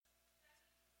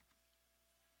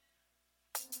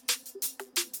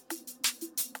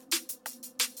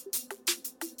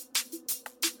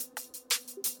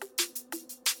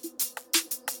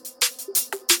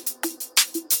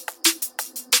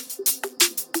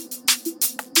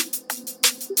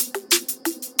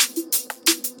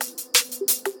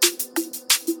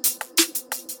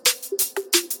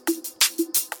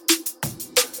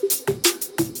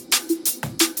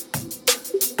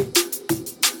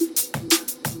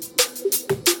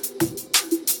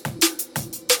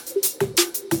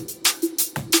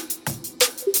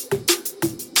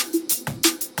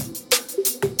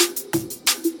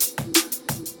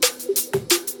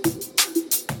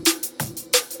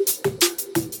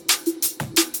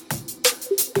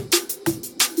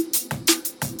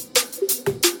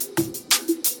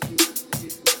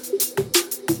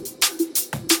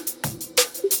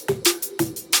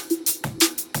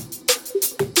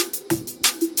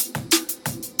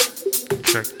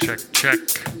Check.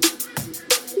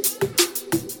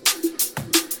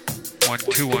 1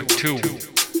 2 1 2.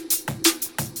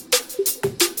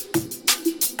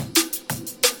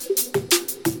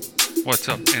 What's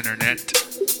up, internet?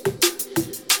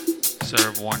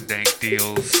 Serv 1 Dank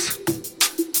Dealz.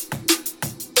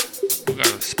 We got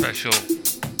a special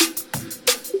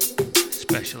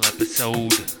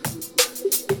episode.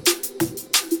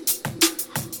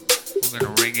 We're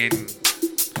gonna ring in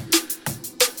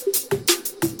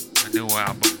a new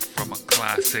album from a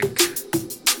classic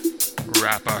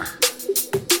rapper,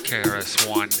 KRS.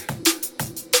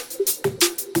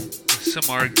 Some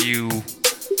argue,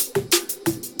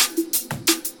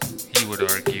 he would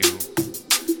argue,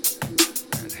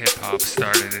 that hip-hop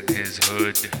started in his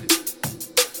hood,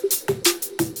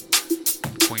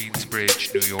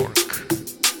 Queensbridge, New York.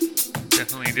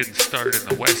 Definitely didn't start in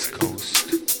the West Coast.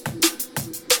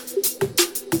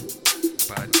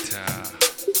 But,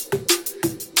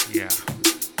 yeah.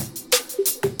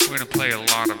 We're going to play a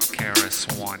lot of KRS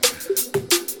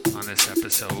on this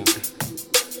episode.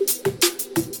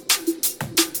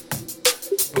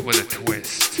 But with a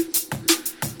twist.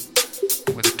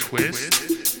 With a twist?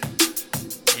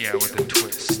 Yeah, with a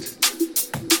twist.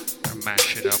 I'll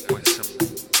mash it up with some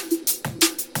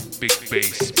big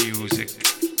bass music.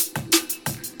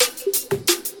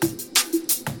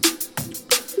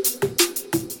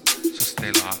 So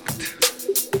stay locked.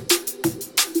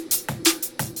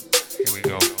 Here we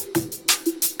go.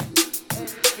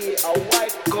 A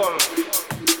white girl.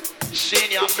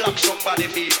 Senior block somebody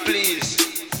feet, please.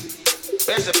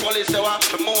 Where's the police? They want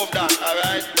to move that,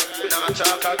 alright? We don't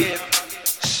talk again.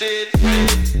 Shit.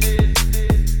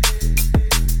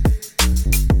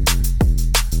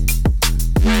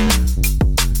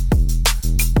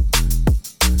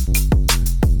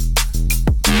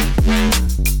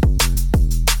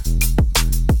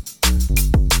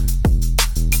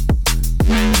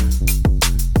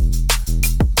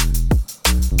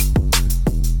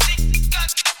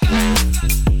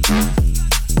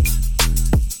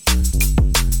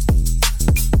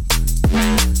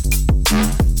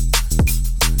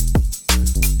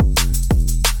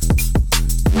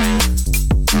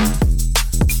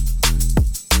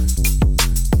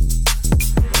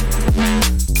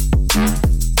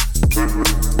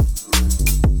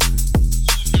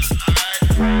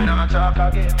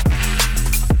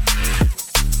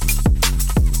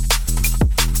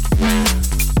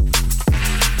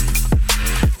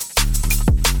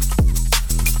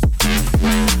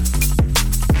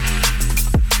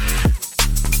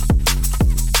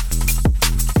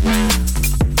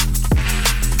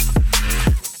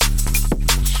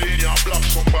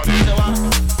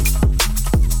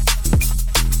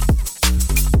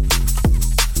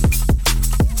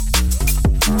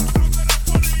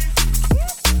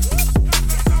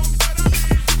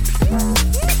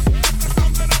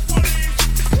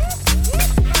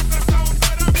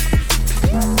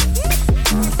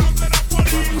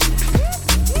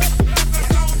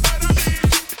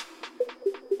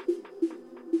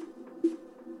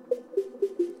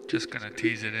 Just gonna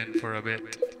tease it in for a bit.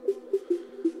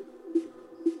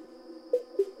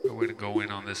 But we're gonna go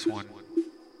in on this one.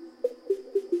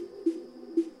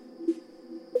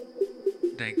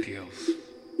 Dank Dealz.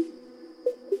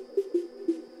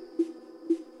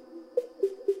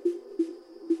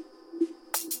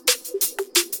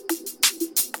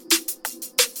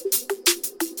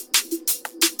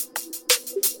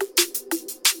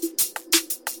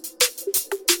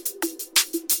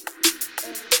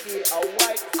 A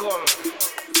white girl.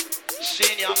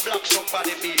 Senior block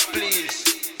somebody beat, please.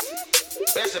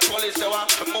 Where's the police? They want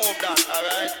to move that,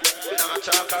 alright? We don't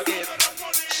talk again.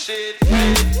 Shit.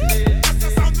 That's the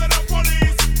sound of the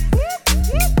police.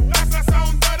 That's the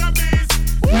sound of the beast.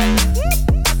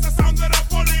 That's the sound of the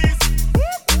police.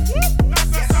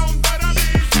 That's the sound of the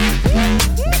beast.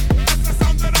 That's the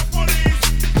sound of the police.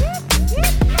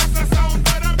 That's the sound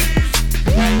of the beast.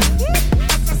 That's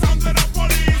the sound of the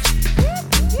police.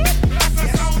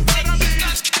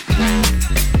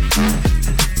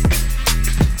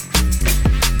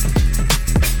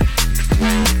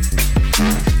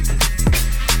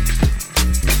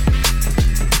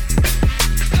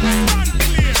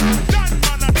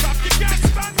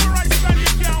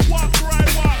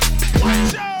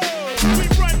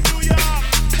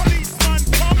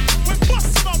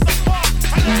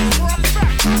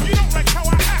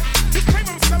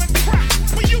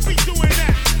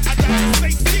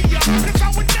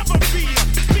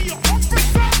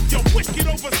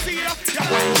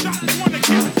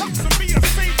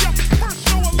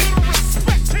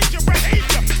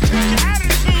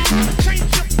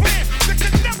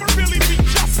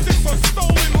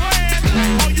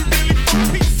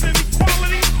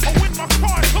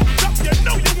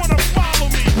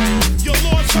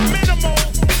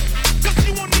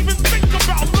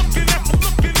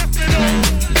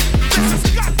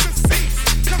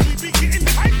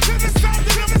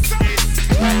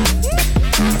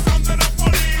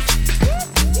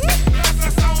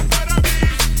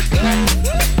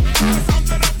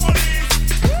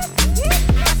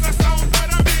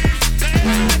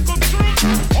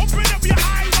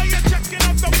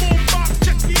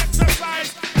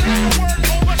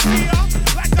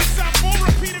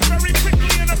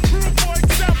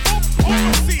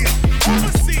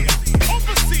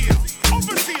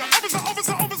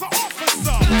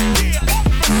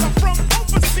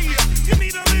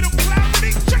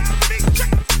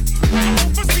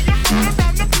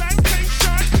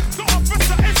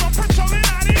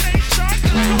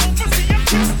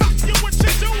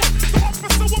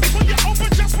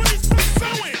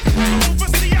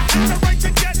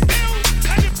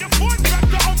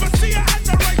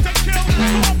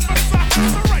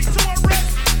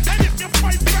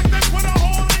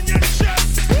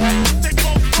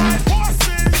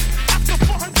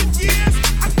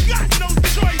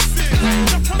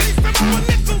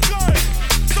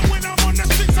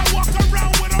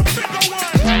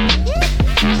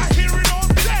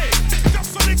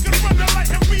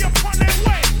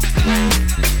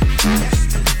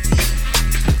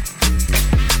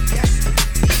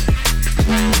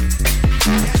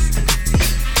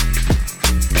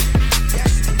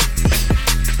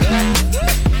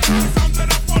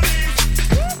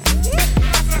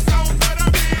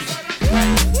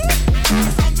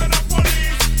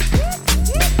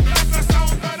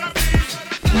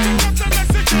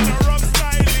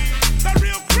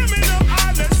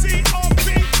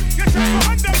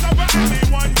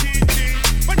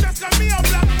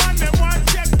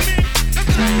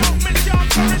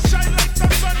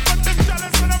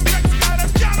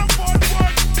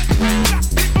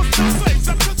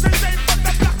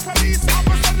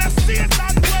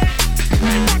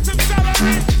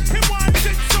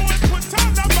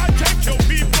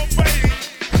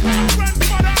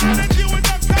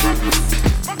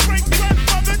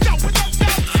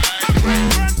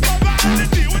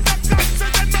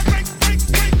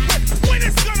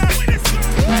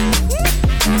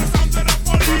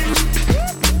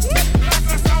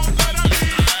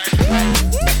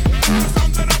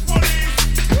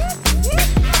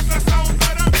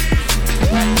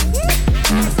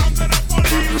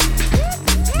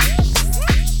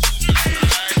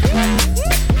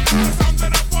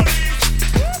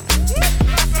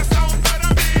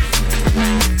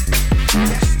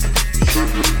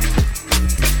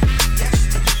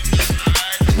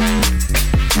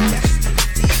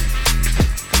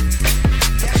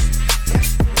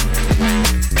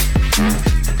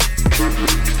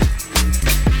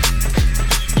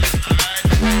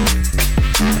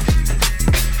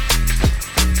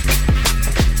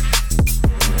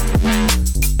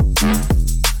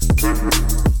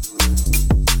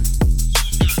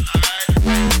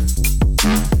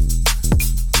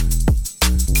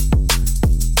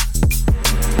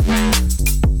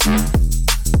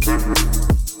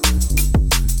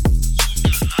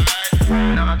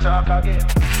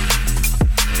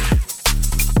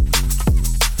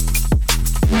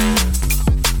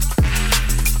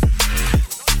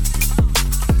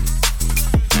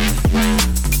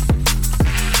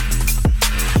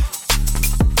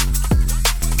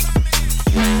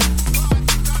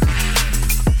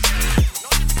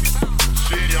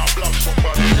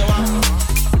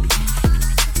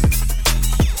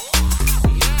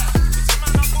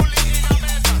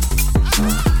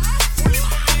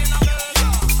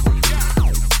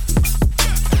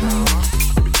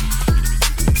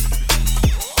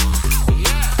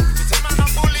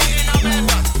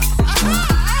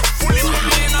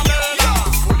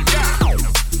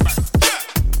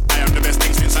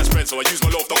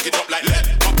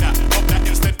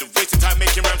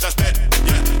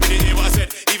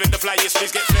 flyest,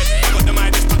 please get fed. I got the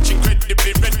mind is touching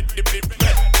incredibly red.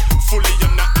 Fully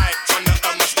on the eye, trying to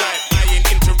earn my stride. I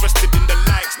ain't interested in the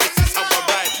likes, this is how I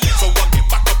ride. So I get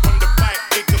back up on the bike,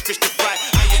 bigger fish to fry.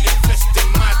 I ain't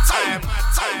investing my time.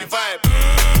 Vibe.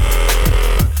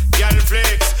 Girl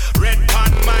flex, red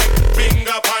pan mic,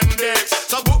 finger pan decks.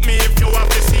 So book me if you have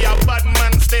to see a bad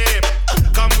man step.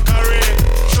 Come correct,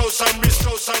 show some wrist,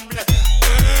 show some bless.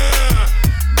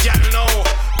 Girl know,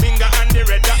 finger and the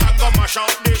red, I go mash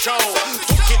out the show.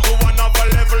 Took it to another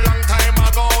level long time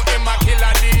ago. In my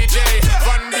killer DJ,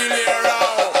 Van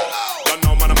Dilero. Don't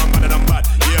know man, I'm better than bad.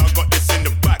 Yeah, I got this in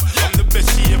the back. I'm the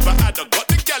best she ever had. I got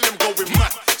the gal them going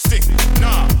mad. Sick,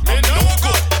 nah, I'm no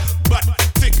good. But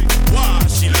thick, wow,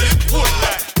 she lit wood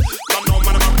like. Don't know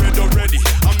man, I'm red already.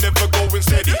 I'm never going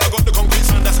steady. I got the concrete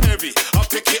sound that's heavy. I'll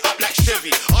pick it up like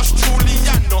Chevy. Us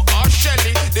Juliano, us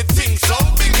Shelly. The thing so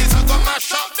big is I got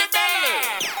mash up the belly.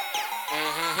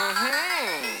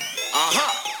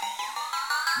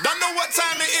 Don't know what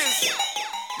time it is.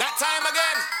 That time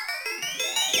again.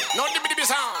 No dibby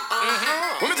sound.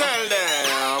 Let me tell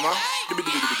them.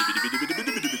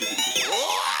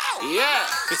 Yeah,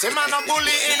 it's a man a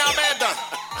bully in a bed.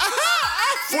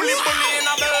 Fully bully in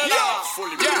a bed.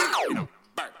 Fully bully.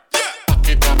 Back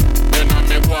it up, then I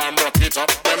me go and rock it up.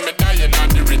 When me dying on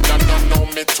the rhythm, don't know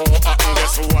me too hot.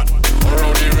 Guess what?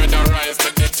 Around the red and rise to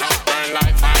the top. Burn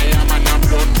like fire, man a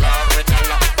blood clot with a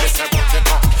lot. This a rock it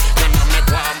up, then I me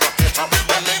go and rock it up.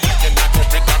 When me dying on the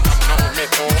rhythm, don't know me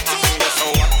too hot. Guess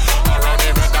what? Around the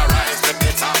red and rise to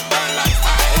the top. Burn like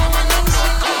fire, man a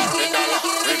blood clot with a lot.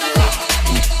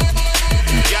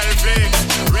 Girl flex,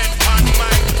 red pan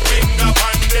mic, finger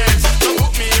pan decks. So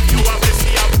book me if you have to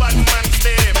see a bad man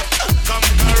step. Come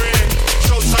correct,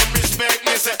 show some respect.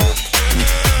 Me say,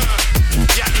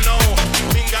 yeah, no,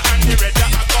 finger and the red, I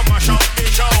come and shout the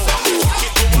show.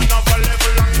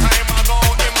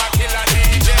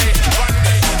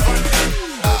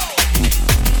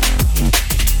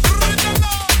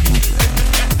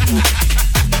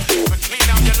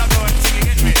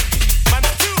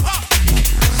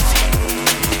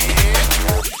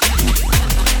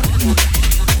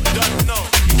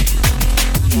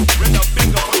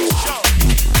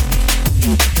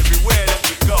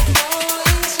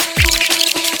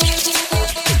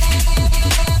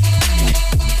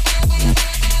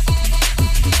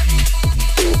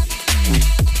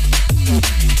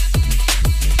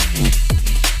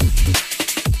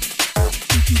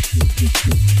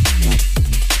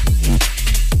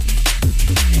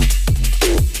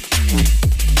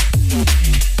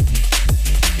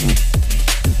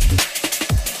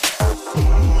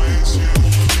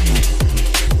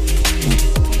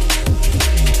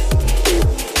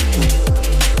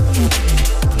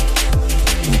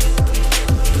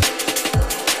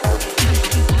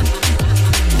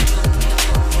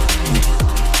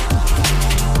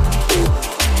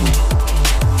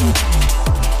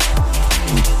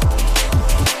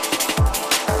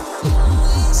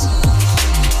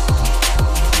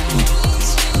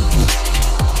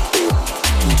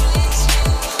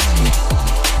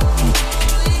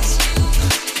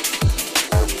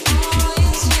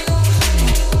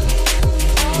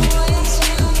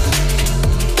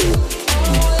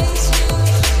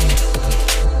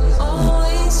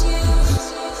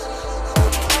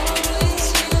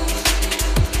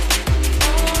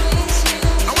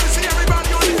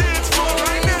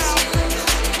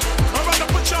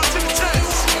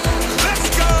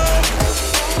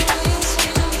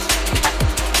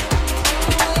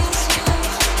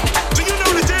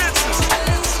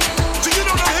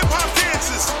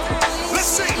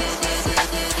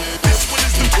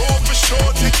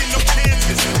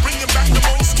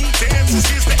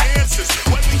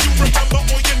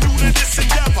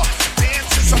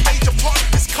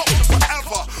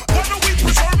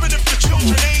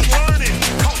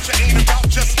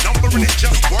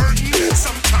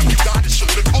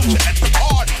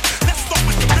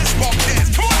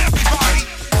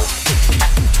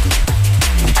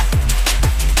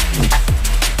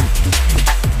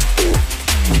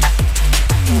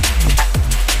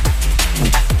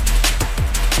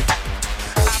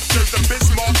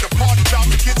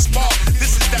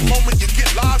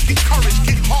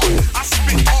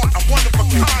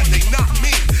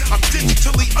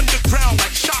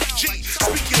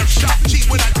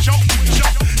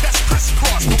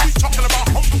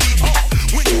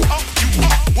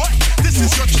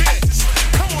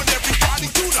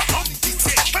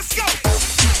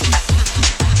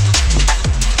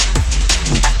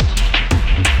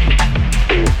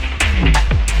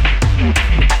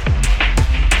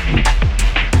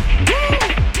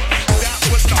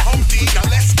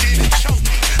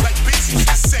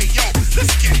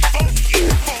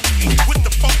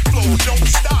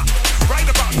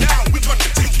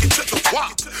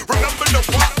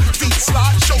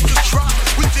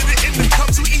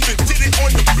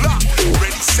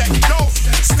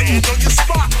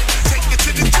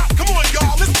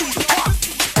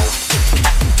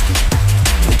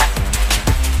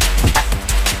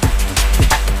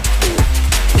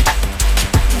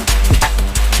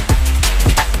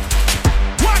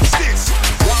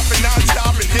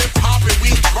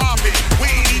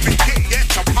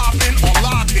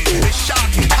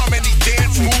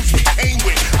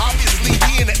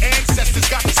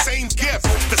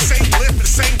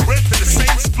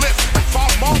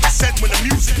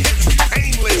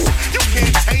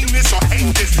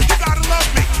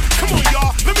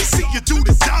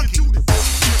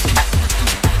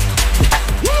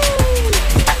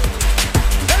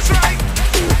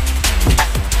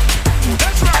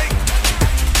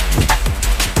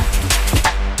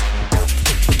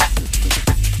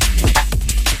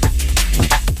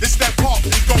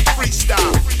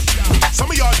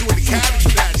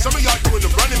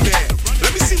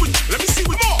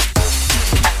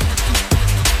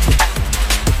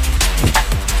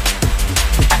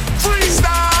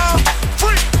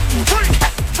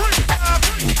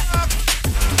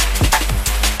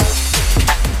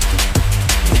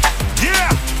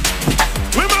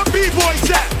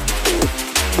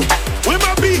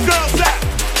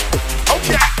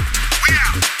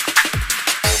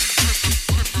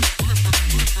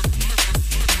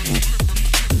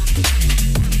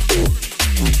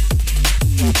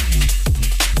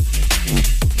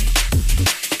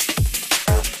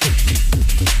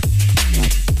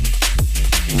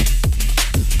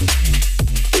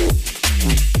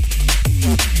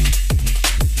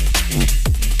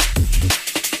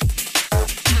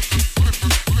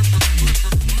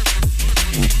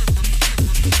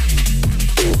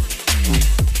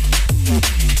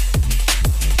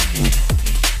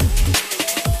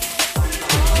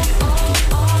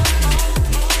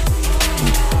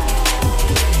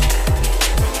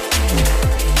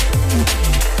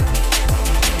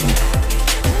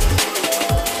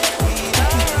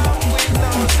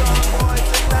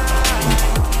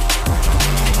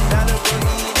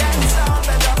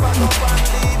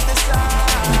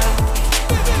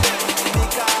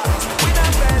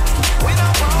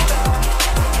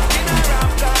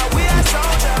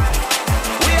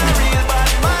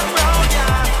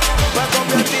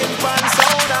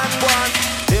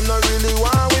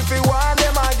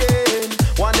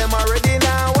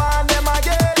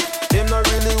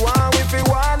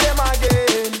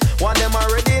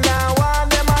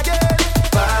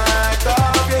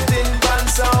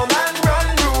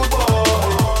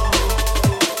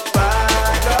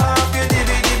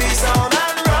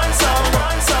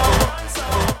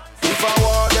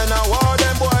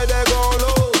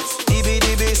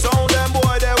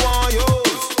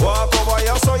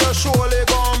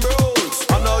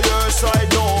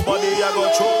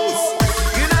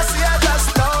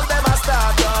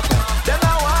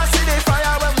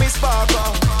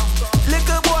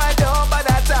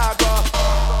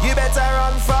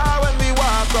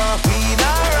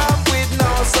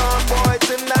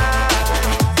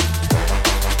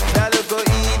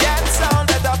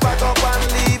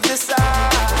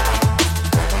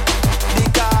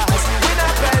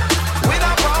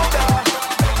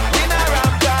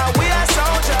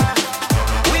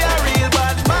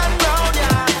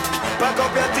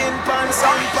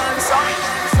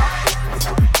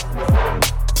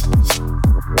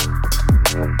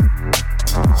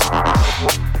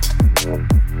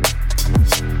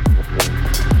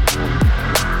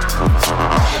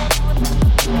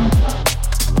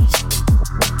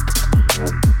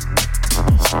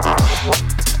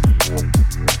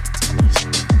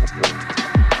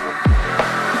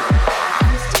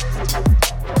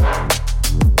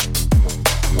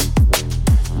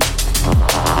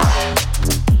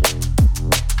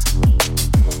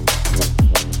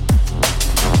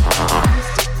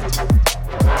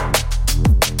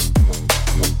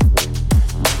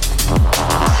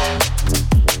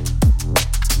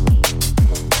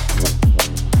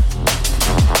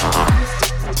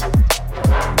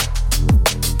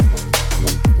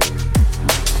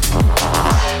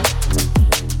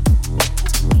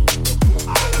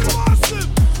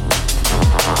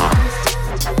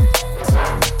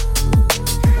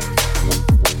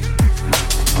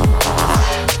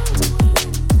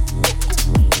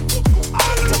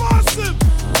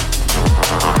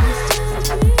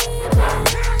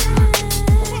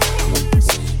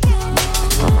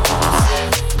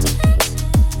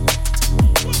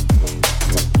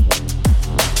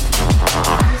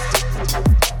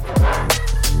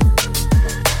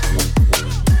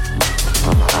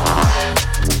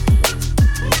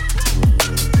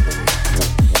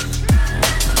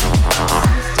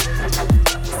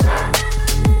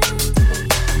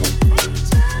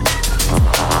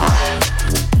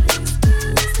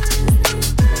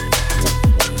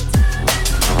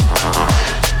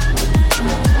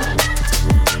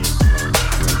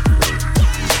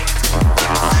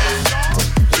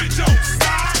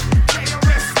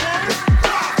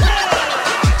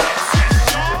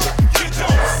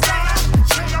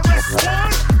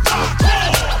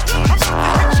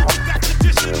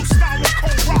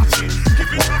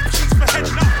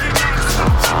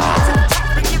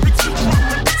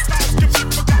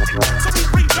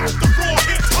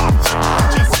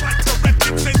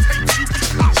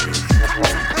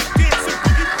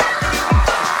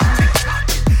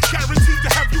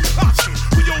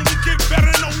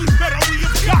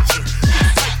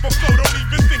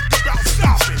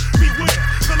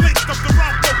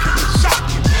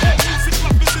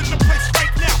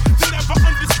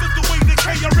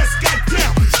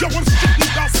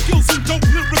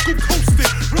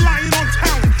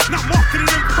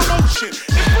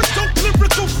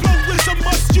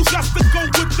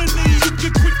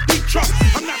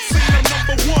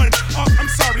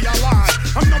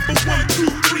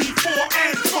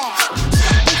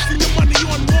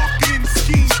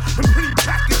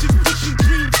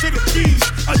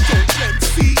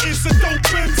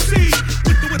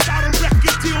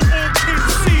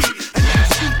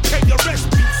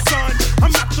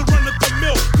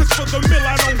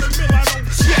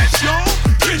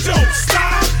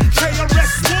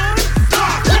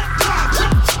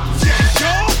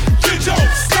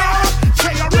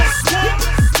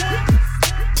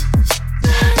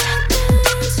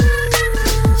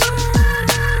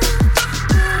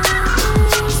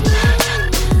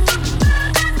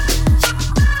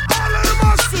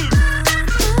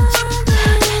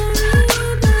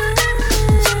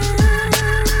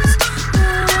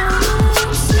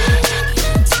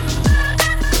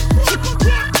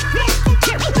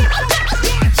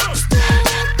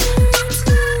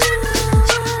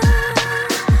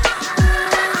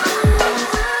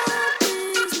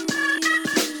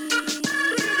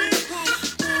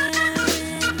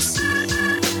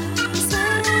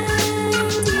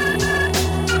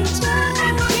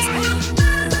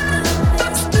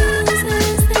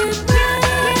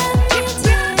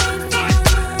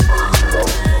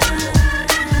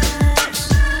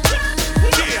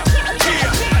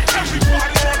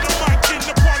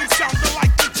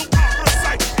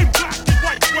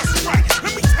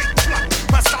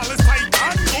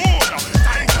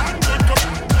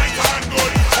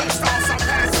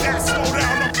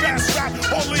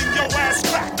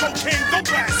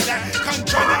 blast that.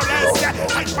 Conjure now last that.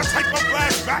 Type of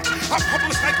flashback. I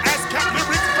publish like ASCAP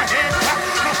lyrics for hand clap.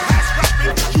 No past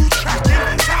rapping, you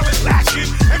tracking, talent lacking.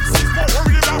 MCs more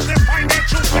worried about their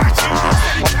financial backing.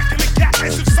 Steady cracking the gap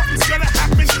as if something's gonna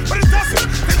happen, but it doesn't.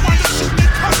 They want to shoot me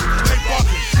cut. They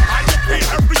bugging. I appear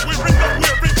everywhere and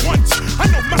nowhere at once. I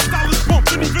know my style is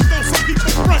bumping, even though some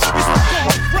people front. It's the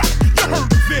guard rap. You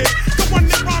heard of it? The one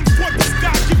that rhymes toward the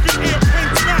sky, giving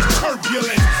airplanes mad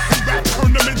turbulent. In rap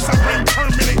tournaments, I reign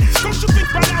permanent. Don't you think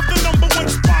right out the number one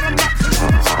spot? I'm not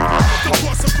concerned. The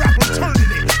course of rap, I'm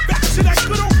turning it back to that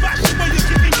good old fashioned way of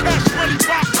getting cash money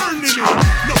by earning it.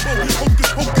 No bogus, hocus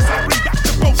pocus, I bring back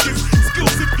the focus.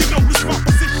 Skills, if you notice, my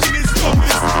position is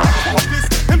lowest. I call this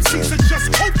MCs are just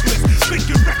hopeless.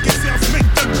 Thinking record sales make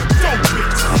them the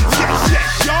dopest. Yes,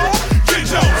 y'all, you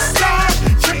don't stop.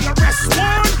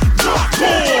 KRS-One, rock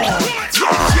on.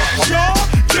 Yes, y'all,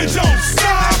 you don't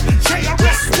stop.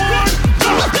 KRS-One,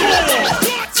 rock on.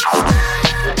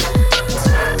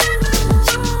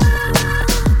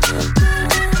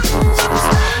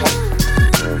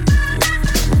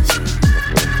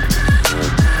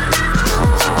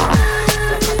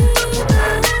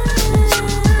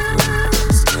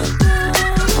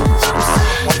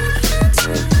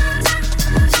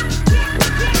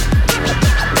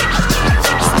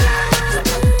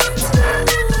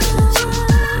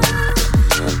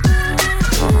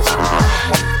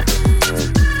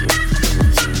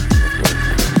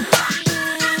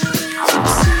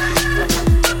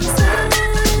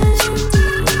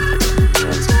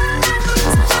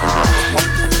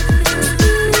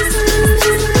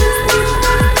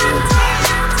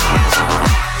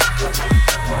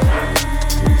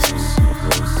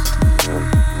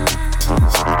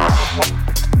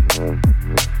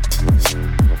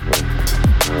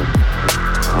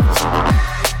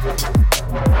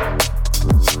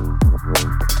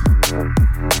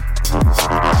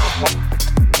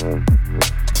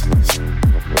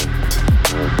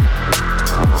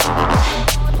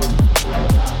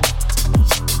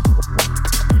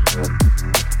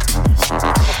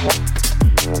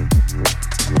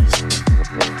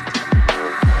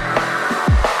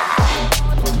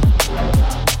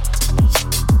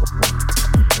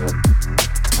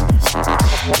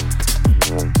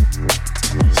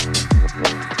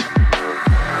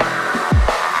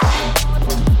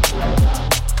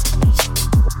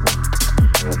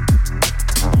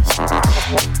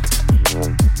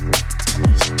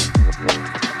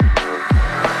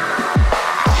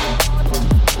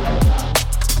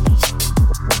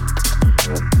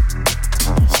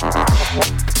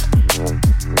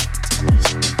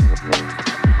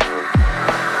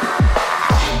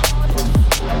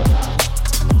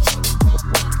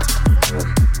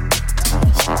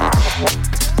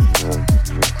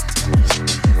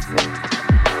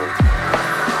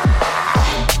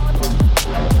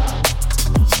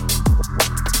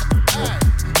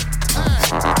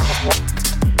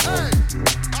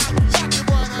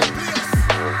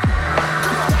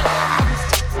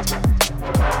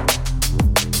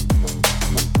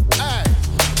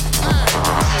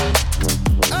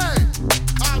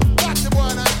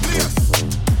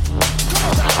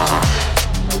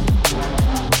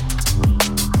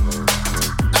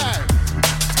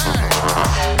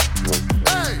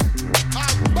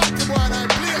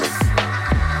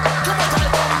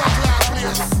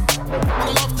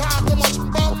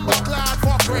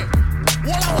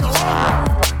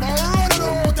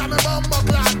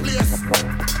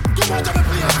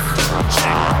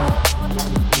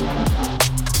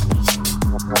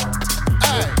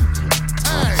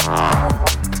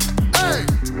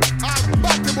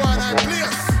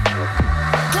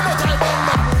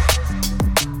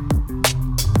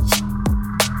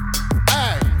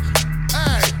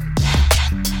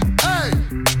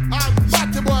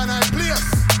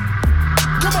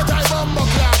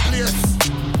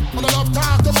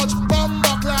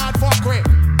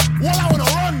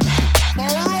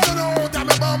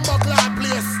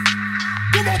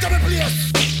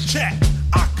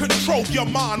 your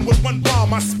mind with one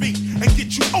rhyme I speak and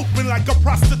get you open like a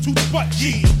prostitute's butt.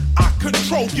 Yeah, I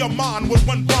control your mind with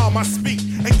one rhyme I speak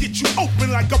and get you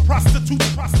open like a prostitute.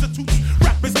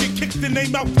 Rappers get kicked and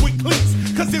name out quick cleats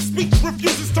cause their speech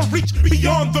refuses to reach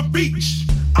beyond the beach.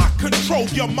 I control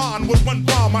your mind with one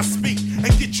rhyme I speak and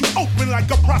get you open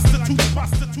like a prostitute.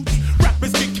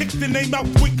 Rappers get kicked and name out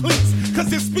quick cleats cause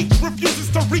their speech refuses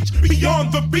to reach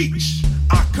beyond the beach.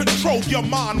 I control your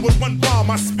mind with one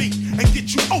rhyme I speak and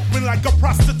get you open like a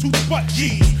prostitute's butt.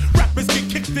 Yeah, rappers get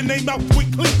kicked kick the name out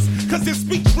with cleats, cause their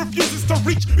speech refuses to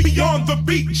reach beyond the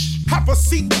beach. Have a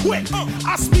seat quick,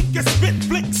 I speak and spit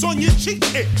flicks on your cheek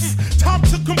hits. Time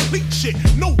to complete shit,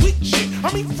 no weak shit,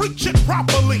 I mean freak shit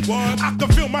properly. I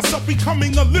can feel myself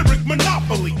becoming a lyric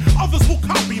monopoly. Others will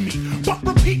copy me, but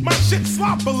repeat my shit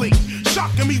sloppily,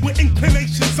 shocking me with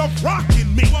inclinations of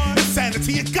rocking me.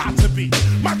 Insanity it got to be.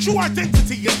 My true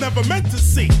identity is never meant to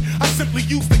see. I simply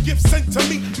use the gift sent to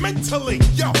me mentally.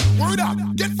 Yo, word up,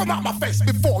 get from out my face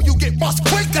before you get bust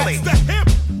quickly. That's the hip,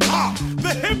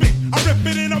 the hibbit. I rip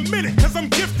it in a minute, cause I'm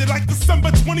gifted like December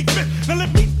 25th. Now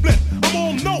let me flip, I'm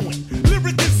all knowing.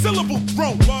 Lyric and syllable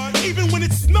thrown. Even when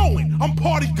it's snowing, I'm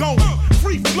party going.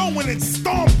 Free flowing and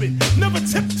stomping, never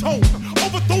tiptoeing.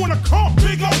 Overthrowing a car,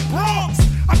 big old Bronx.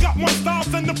 I got more styles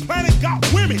than the planet got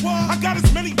women. I got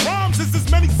as many rhymes as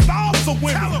many styles of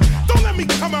women. Don't let me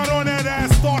come out on that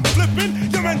ass, start flipping.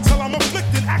 You're mental, I'm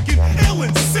afflicted, acting ill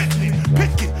and sickening.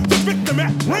 Picking the victim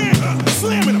at random,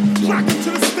 slamming them, rocking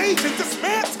to the stage and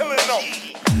dismantling them.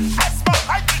 As my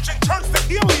hydrogen turns to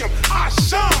helium, I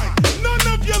shine.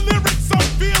 None of your lyrics, I'm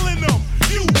feeling them.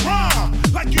 You rhyme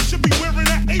like you should be wearing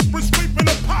that apron, scraping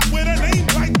a pot with a name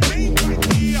like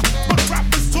yeah. But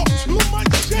rappers talk too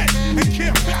much shit and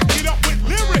can't back it up with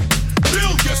lyrics.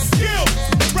 Build your skills.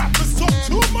 Rappers talk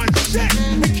too much shit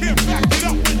and can't back it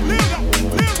up with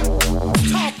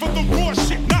lyrics. Time for the raw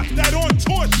shit, not that on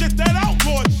tour shit, that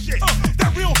outlaw shit,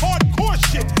 that real hardcore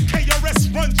shit.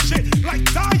 KRS run shit like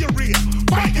diarrhea.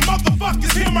 Biting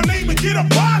motherfuckers, hear my name and get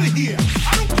up out of here.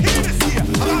 I don't care this here.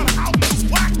 A lot of albums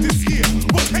whack this here.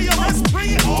 Will KRS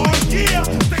bring it? Oh yeah.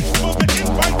 Thanks for the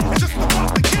invite. It's just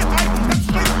about to get hype. That's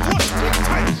straight what street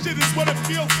type shit is what it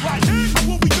feels like. Or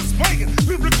what we just playing?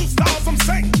 Lyrical styles, I'm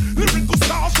saying. Lyrical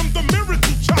styles from the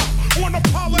miracle child. On a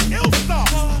pile of ill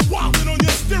styles. Wildin' on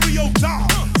your stereo dial.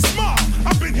 Smile,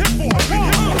 I've been here for a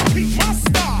while. Keep my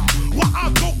style. While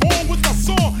I go on with my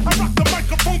song, I rock the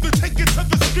microphone to take it to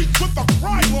the streets with a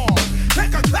cry on.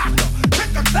 Take a clacker,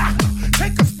 take a clacker,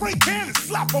 take a spray can and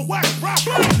slap a whack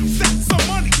rapper. Set some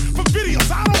money for videos,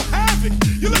 I don't have it.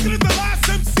 You're looking at the last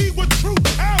MC with true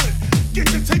talent. Get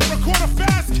your tape recorder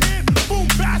fast, kid. Boom,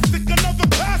 bastic, another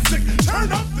classic.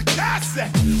 Turn up the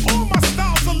cassette. All my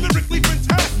styles are lyrically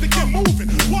fantastic and moving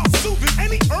while soothing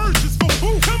any urges for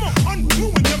food. Come on,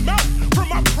 ungluing your mouth from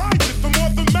my private, the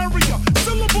more the merrier.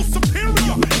 Syllable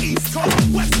superior. East Coast,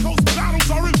 West Coast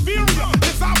battles are inferior.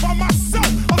 Cause I by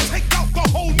myself, I'll take out the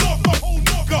whole North, the whole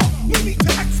North. We need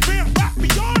to expand rap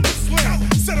beyond this land.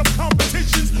 Set up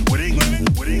competitions with England,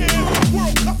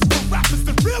 World Cups for rappers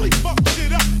that really fuck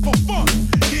shit up for fun.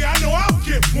 Yeah, I know I'll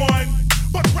get one.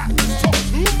 But rappers talk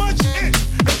too much ish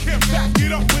and can't back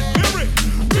it up with lyrics.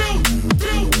 Build.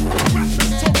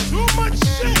 Rappers talk too much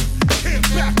shit, can't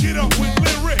back it up with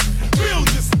lyrics.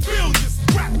 Build.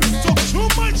 Rappers talk too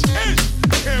much ish,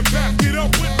 can't back it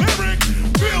up with lyrics.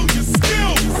 Build your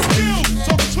skills.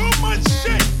 Talk too much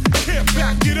shit, can't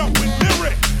back it up with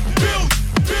lyrics. Build.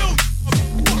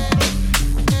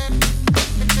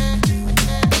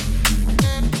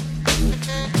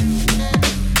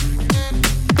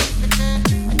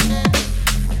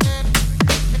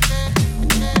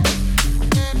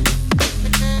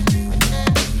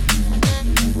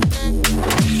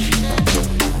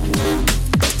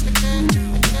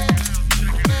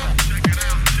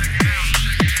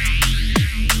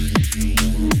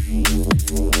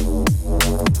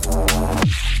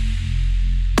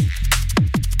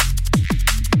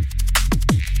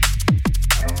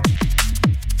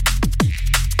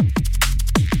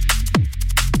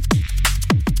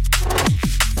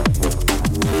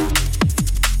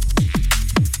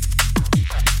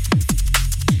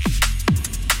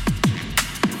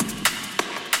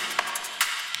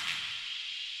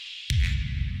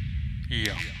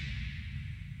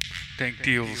 Dank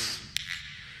Dealz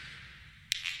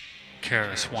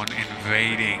KRS-One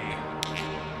invading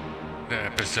the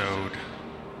episode.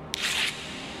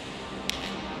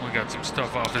 We got some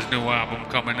stuff off his new album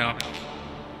coming up.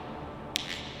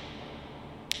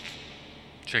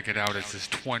 Check it out, it's his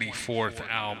 24th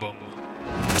album.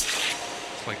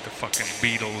 It's like the fucking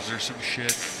Beatles or some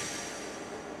shit.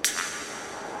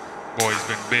 Boy's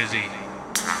been busy,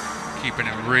 keeping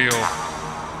it real.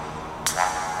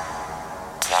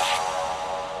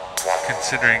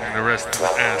 Considering the rest of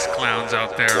the ass clowns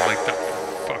out there like the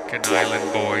fucking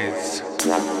Island Boys.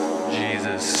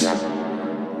 Jesus.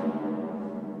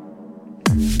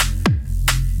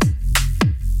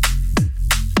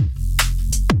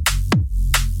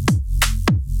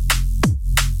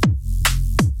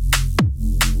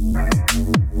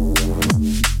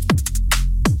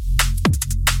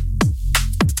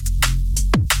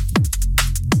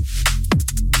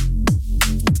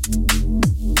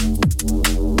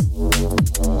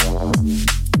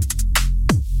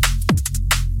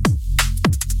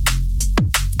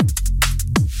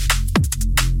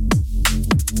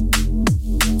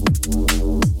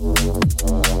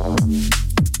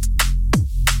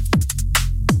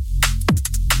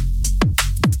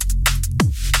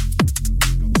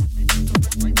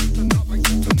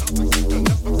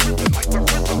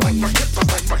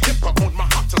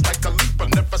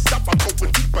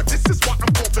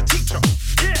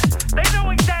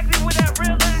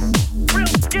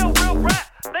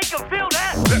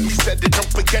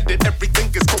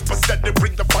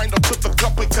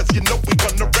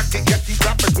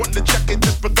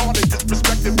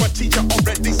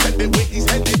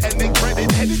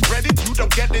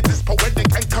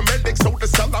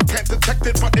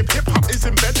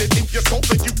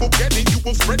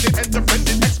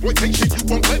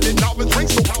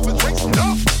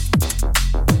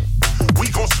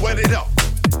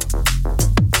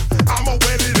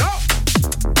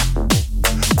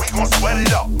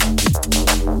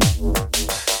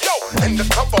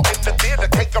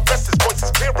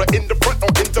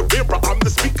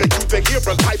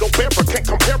 era, title bearer, can't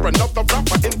compare another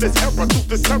rapper in this era to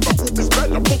this era. Who is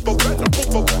better?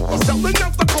 I'm selling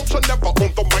out the culture, never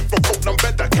on the microphone. I'm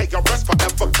better. KRS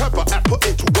forever clever at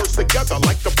putting two words together,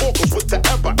 like the vocals with the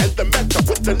ever and the meta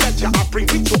with the ledger. I bring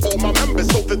me to all my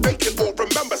members so that they can all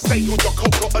remember. Stay on your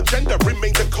cultural agenda,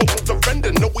 remain the cultural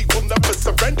defender. No, we will never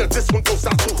surrender. This one goes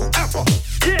out to whoever.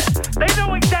 Yeah, they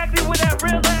know exactly where that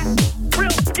real at.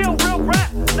 Real skill, real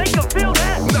rap, they can feel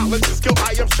that. Knowledge and skill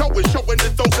I am showing to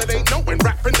those that ain't knowing.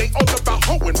 Rapping ain't all about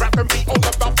hoeing, rapping be all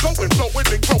about flowing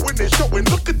and growing and showing.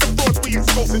 Look at the frauds we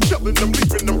exposing, chilling them,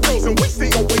 leaving them frozen. We stay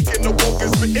awake in the woken,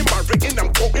 spitting my written. I'm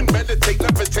quoting, meditate,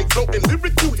 levitate, floating.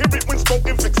 Lyric, you hear it when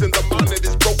spoken, fixing the mind that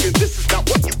is broken. This is not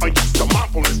what you are used to.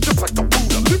 Mindfulness, just like a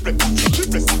Buddha. Lyric.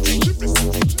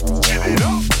 Get it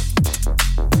up.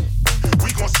 We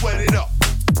gon' sweat it up.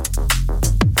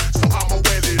 So I'ma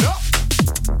wet it up.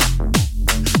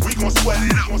 We gon' sweat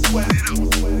it up.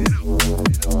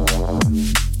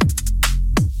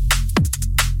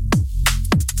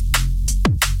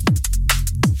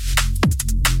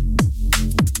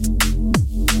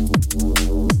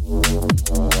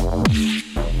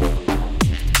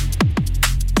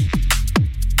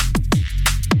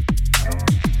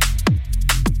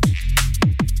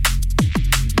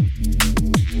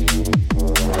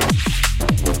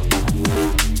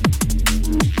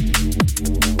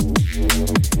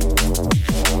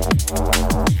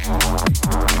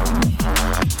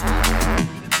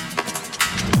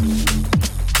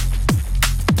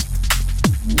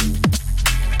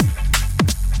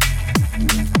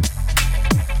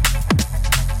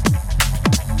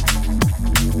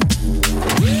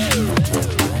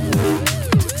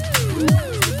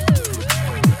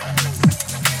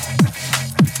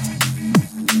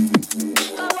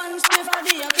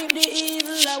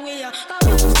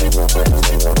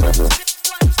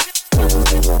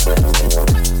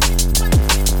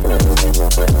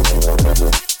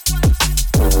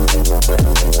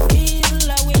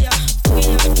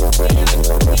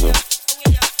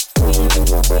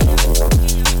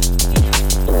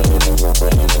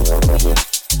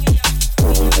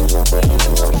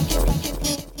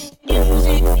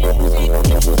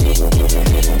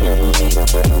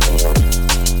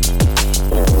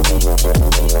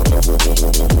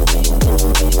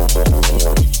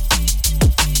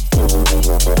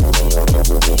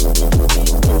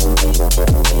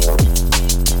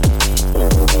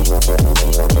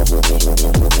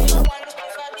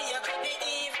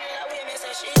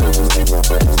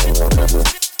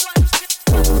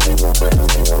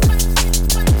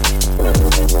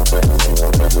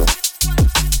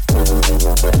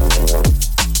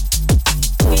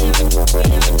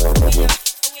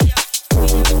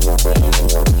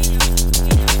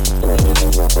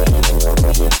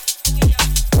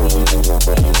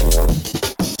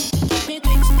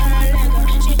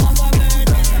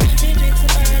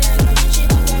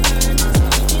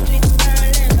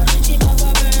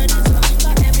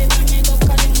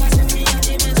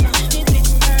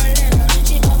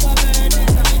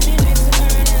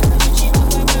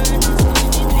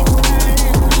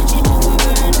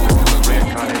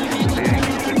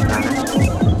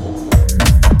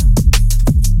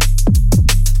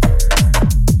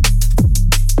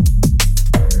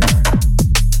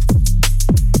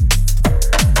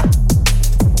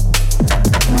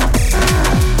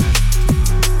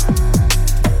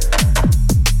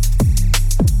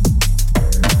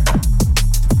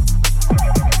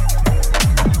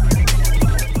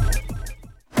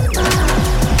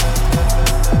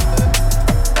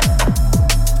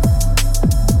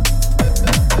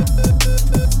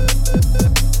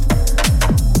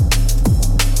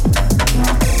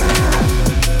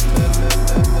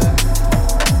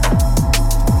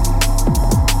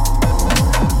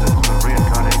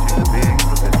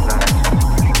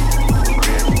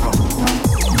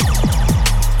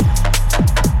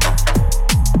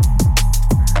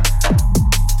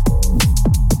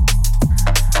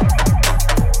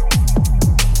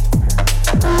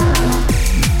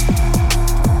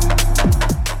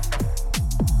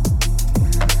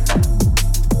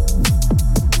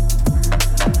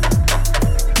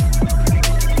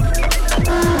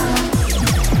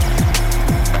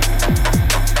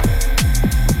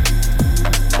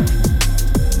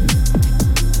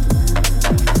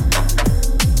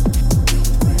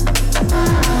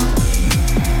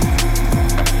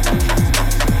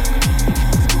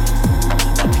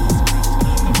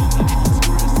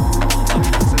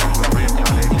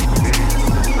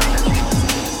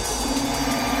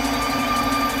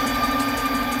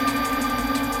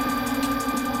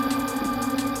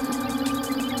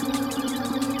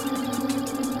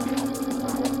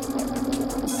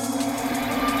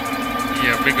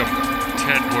 Big up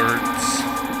Ted Words,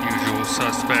 Usual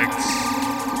Suspects,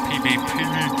 PBP.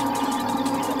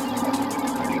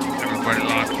 Everybody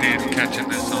locked in, catching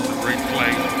this on the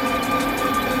replay.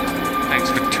 Thanks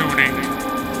for tuning.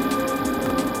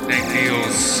 Dank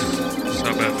Dealz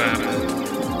Serv.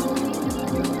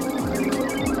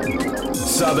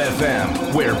 Sub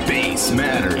FM, where bass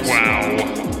matters.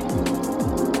 Wow.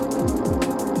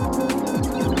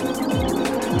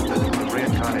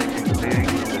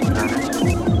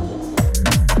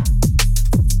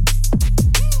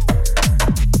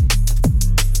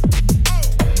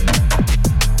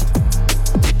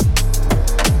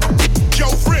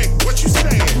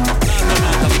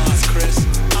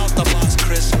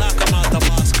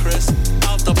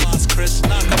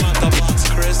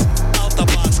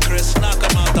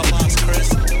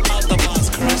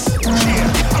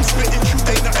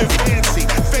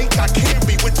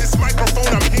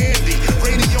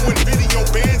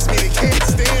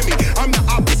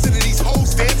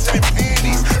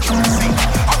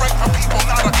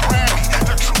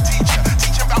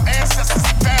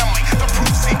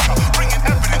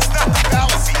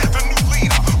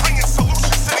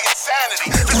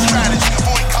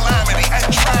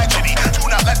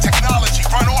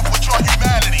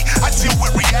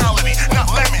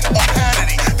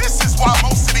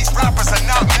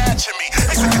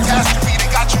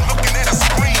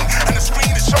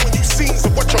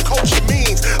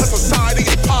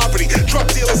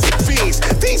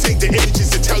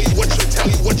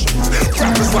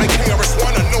 Rappers like KRS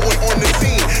wanna know it on the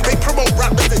scene. They promote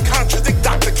rappers that contradict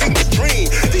Dr. King's dream.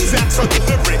 These acts are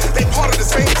deliberate, they part of the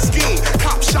same scheme.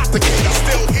 Cop shot the king, I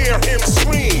still hear him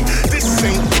scream. This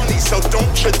ain't funny, so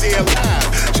don't you dare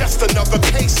laugh. Just another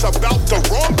case about the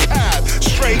wrong path.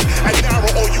 Straight and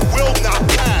narrow or you will not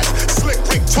last. Slick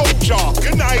Rick told y'all,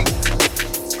 good night.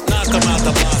 Knock him out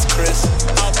the box, Chris.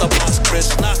 Out the box,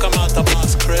 Chris. Knock him out the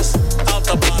box, Chris. Out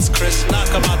the box, Chris.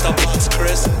 Knock him out the box,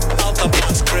 Chris. Out the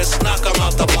box, Chris. Knock him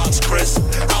out the box, Chris.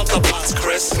 Out the box,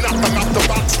 Chris. Knock him out the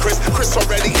box, Chris. Chris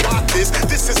already got this.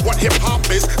 This is what hip hop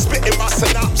is. Spitting my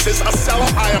synopsis. A seller,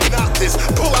 I am not this.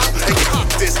 Pull out and cop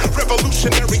this.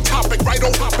 Revolutionary topic, right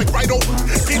on topic, right on.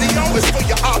 Video is for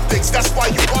your optics. That's why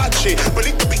you watch it. But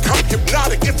it can become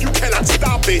hypnotic if you cannot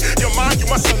stop it. Your mind, you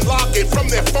must unlock it from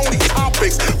their phony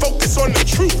topics. Focus on the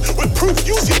truth with proof.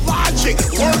 Use your logic.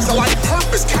 Words are like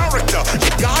purpose, character.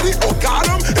 You got it or got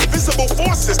them? Invisible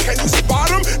forces, can you spot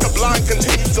them? The blind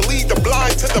continues to lead the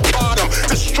blind to the bottom,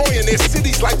 destroying their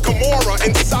cities like Gomorrah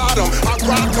and Sodom. I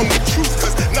rock them with truth,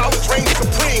 cause knowledge reigns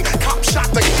supreme. Cop shot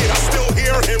the kid, I still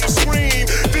hear him scream.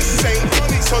 This ain't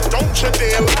funny, so don't you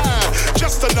dare laugh.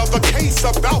 Just another case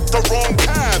about the wrong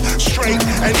path. Straight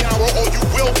and narrow or you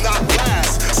will not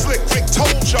last. Slick Rick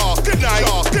told y'all, good night,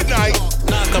 y'all, good night.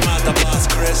 Knock him out the box,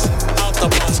 Chris. Out the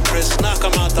box, Chris. Knock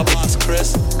him out the box,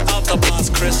 Chris. Out the box,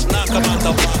 Chris. Knock him out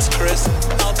the box, Chris.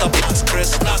 Out the box,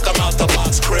 Chris. Knock him out the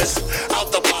box, Chris.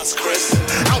 Out the box, Chris.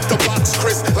 Out the box,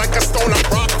 Chris. Like a stone, I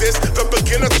rock this. The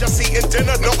beginner just eating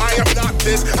dinner. No, I am not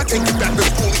this. I take it back to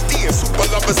Schoolie D and Super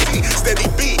Lover C. Steady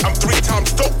B. I'm 3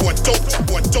 times dope. What dope?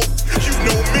 What dope? You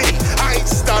know me. I ain't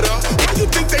stutter. Why you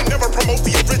think they never promote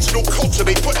the original culture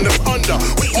they putting us under?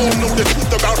 We all know the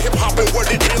truth about hip hop and what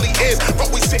it really is.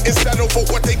 But we sit and settle for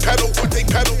what they peddle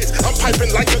is. I'm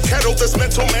piping like a kettle, this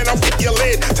mental man, I'll flip your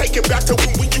lid. Take it back to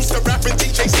when we used to rap and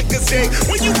DJ sick and sing.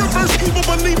 When you reverse evil,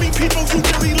 believe me, people, you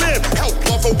really live. Help,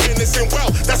 love, openness, and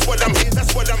wealth, that's what I'm here,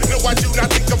 that's what I'm here. No, I do not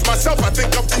think of myself, I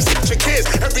think of these future kids.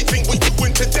 Everything we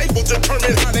doing today will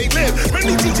determine how they live.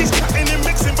 Many DJs cutting and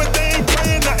mixing, but they ain't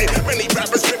playing nothing. Many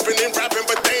rappers ripping and rapping,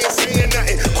 but they ain't saying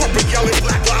nothing. Corporate yelling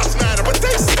Black Lives Matter, but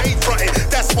they stay frontin'.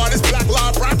 That's why this Black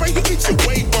Lives rapper, he keeps your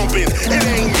way bumping. It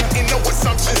ain't nothing, no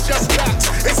assumptions, just facts.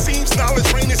 It seems knowledge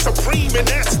reigning supreme, and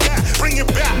that's that. Bring it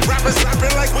back, rappers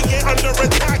rapping like we ain't under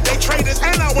attack. They traitors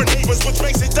and our neighbors, which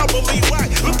makes it doubly whack.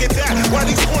 Look at that, why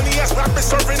these corny ass rappers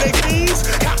serving they fiends?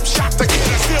 Cop shot the kid,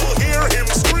 I still hear him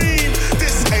scream.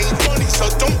 This ain't funny, so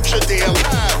don't you dare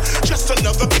laugh. Just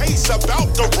another case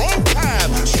about the wrong path.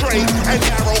 Straight and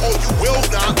narrow, or you will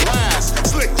not last.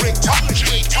 Slick Rick,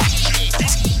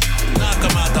 Knock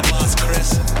him out the box,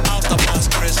 Chris. Out the box,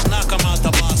 Chris. Knock him out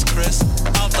the box, Chris.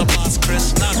 Out the box,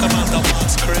 Chris. Knock him out the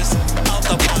box, Chris. Out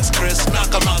the box, Chris.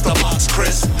 Knock him out the box,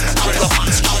 Chris. Out the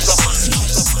box, out the box.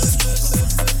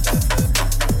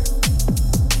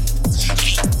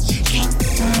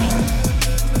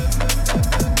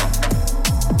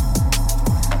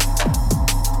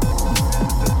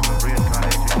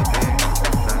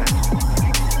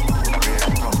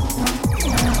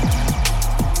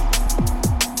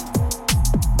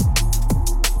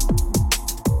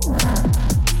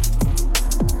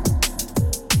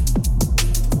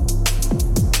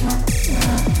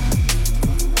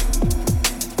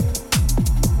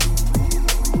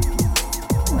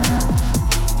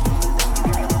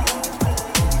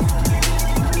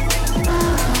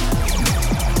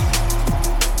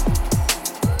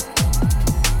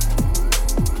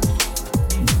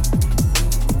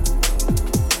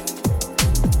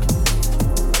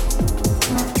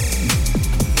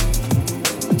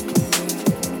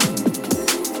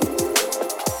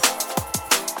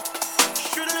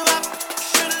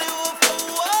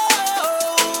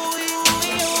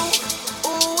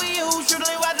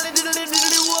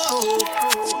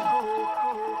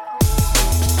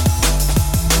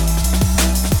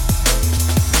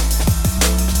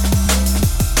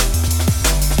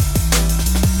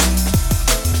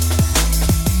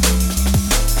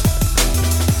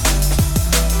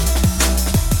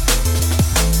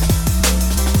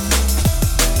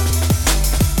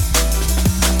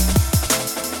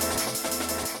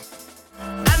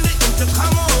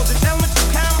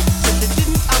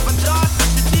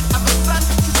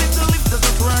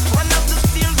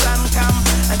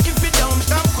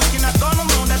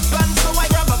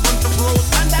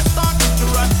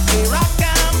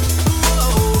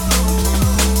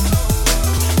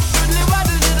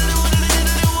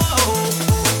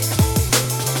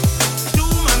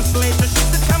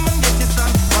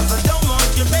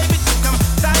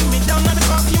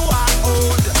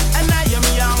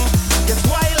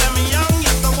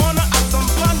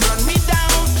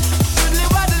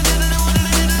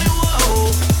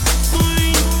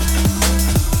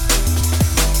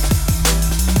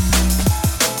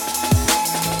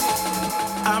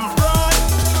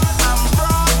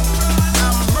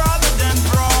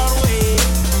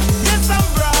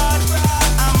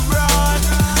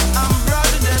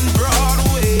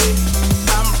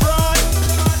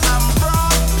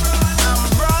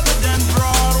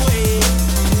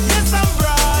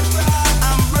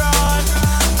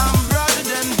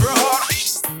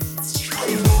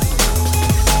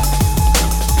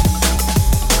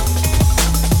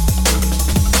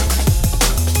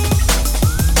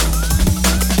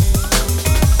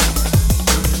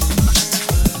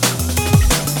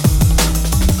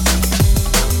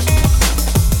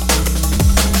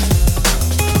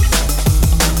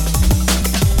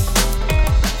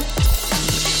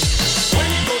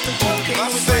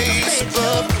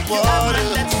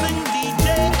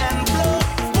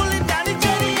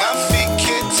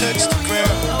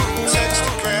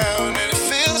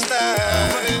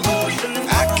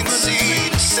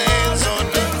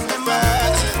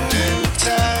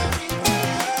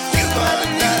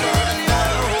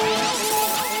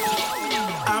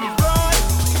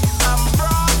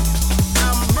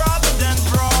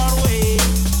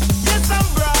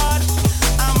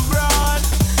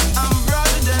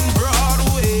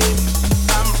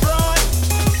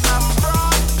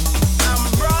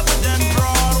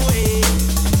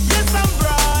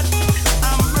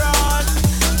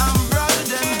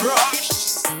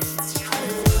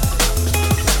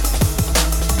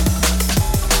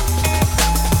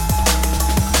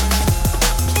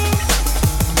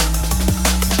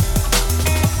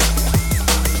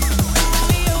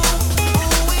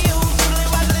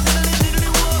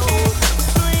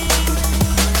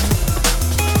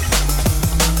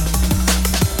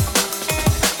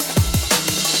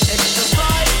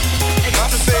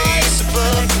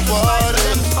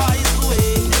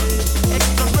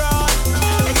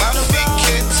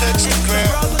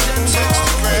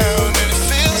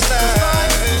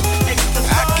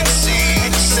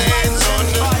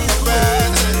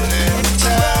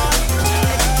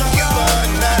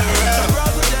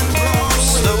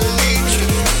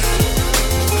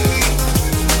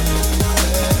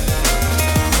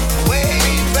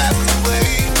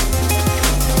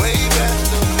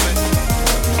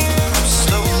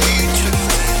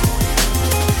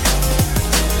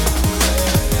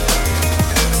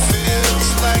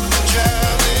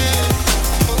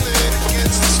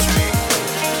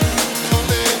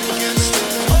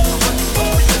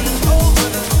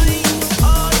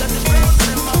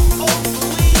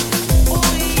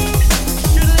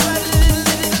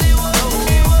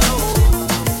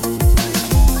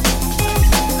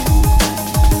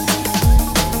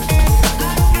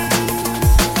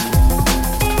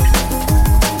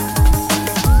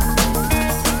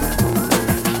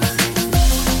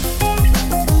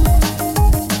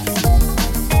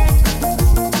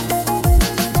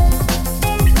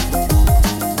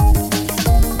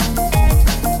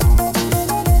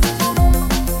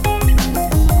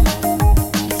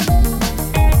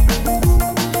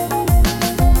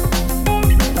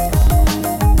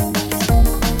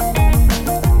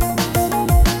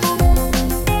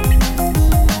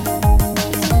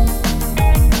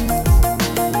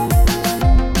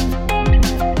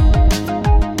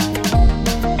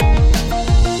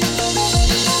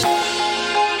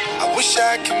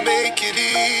 it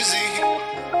easy.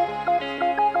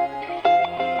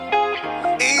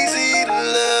 Easy to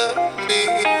love me.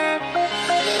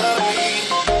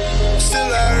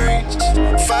 Still I reach,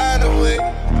 find a way.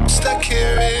 Stuck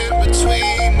here in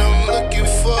between. I'm looking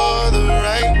for the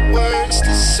right words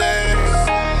to say.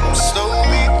 I'm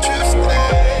slowly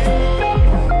drifting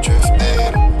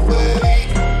away.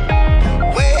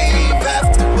 Wave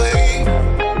after wave,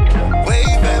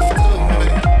 wave after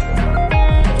wave.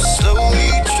 I'm slowly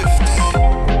drifting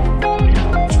away.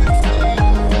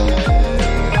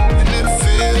 And it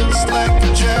feels like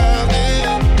I'm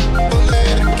drowning.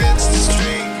 Pulling against the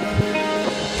stream.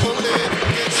 Pulling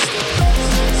against the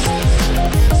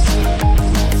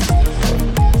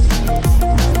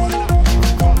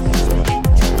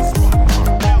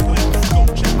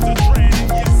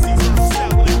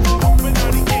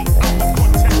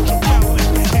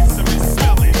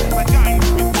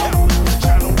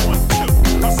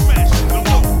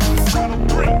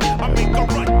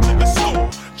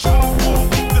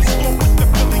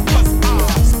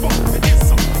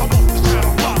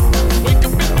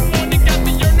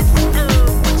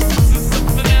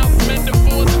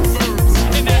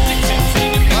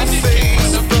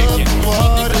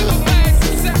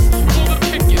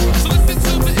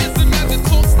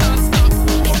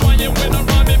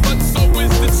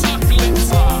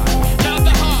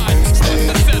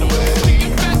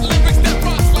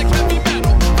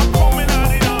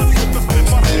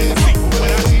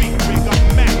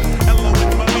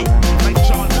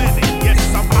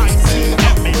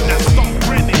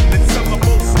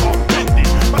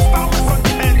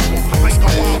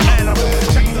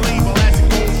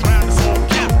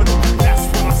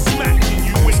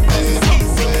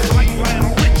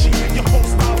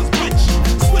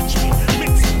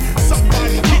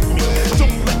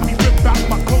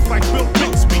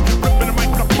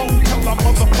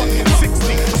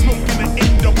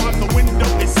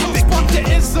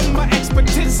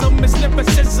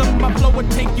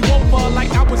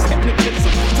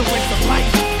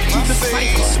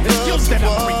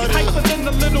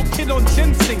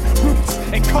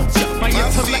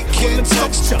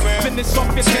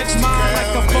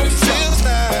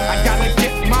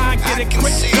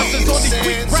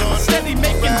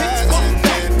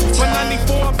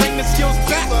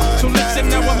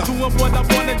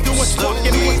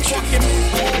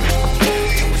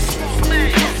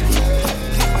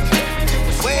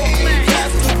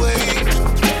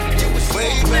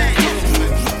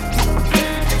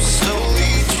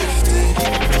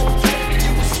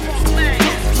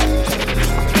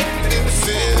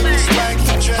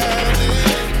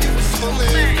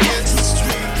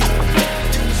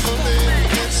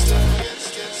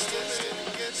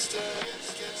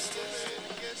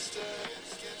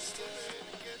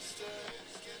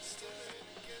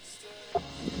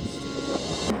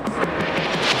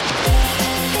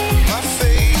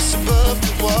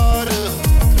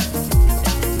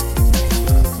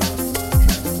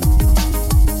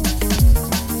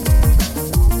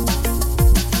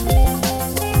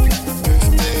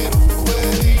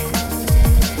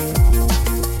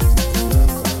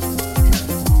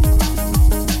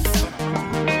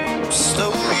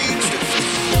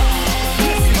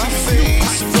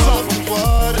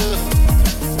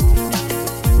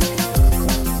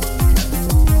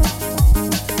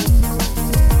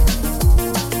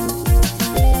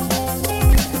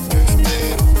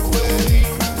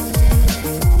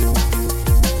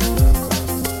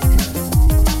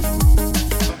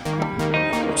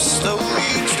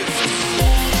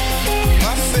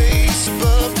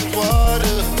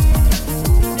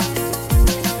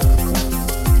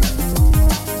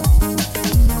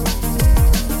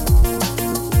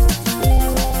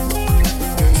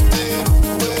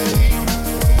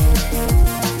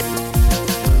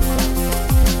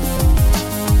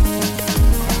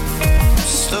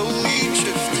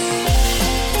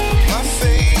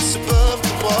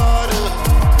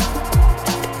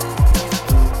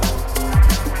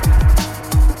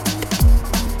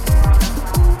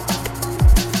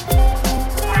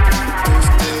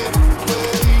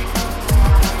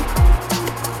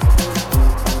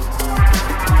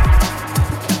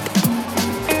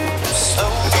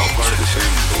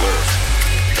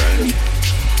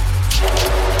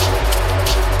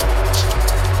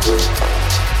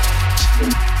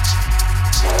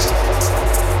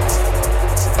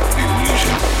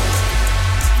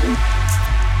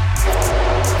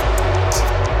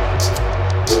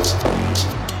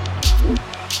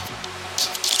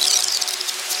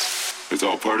It's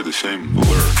all part of the same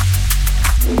blur.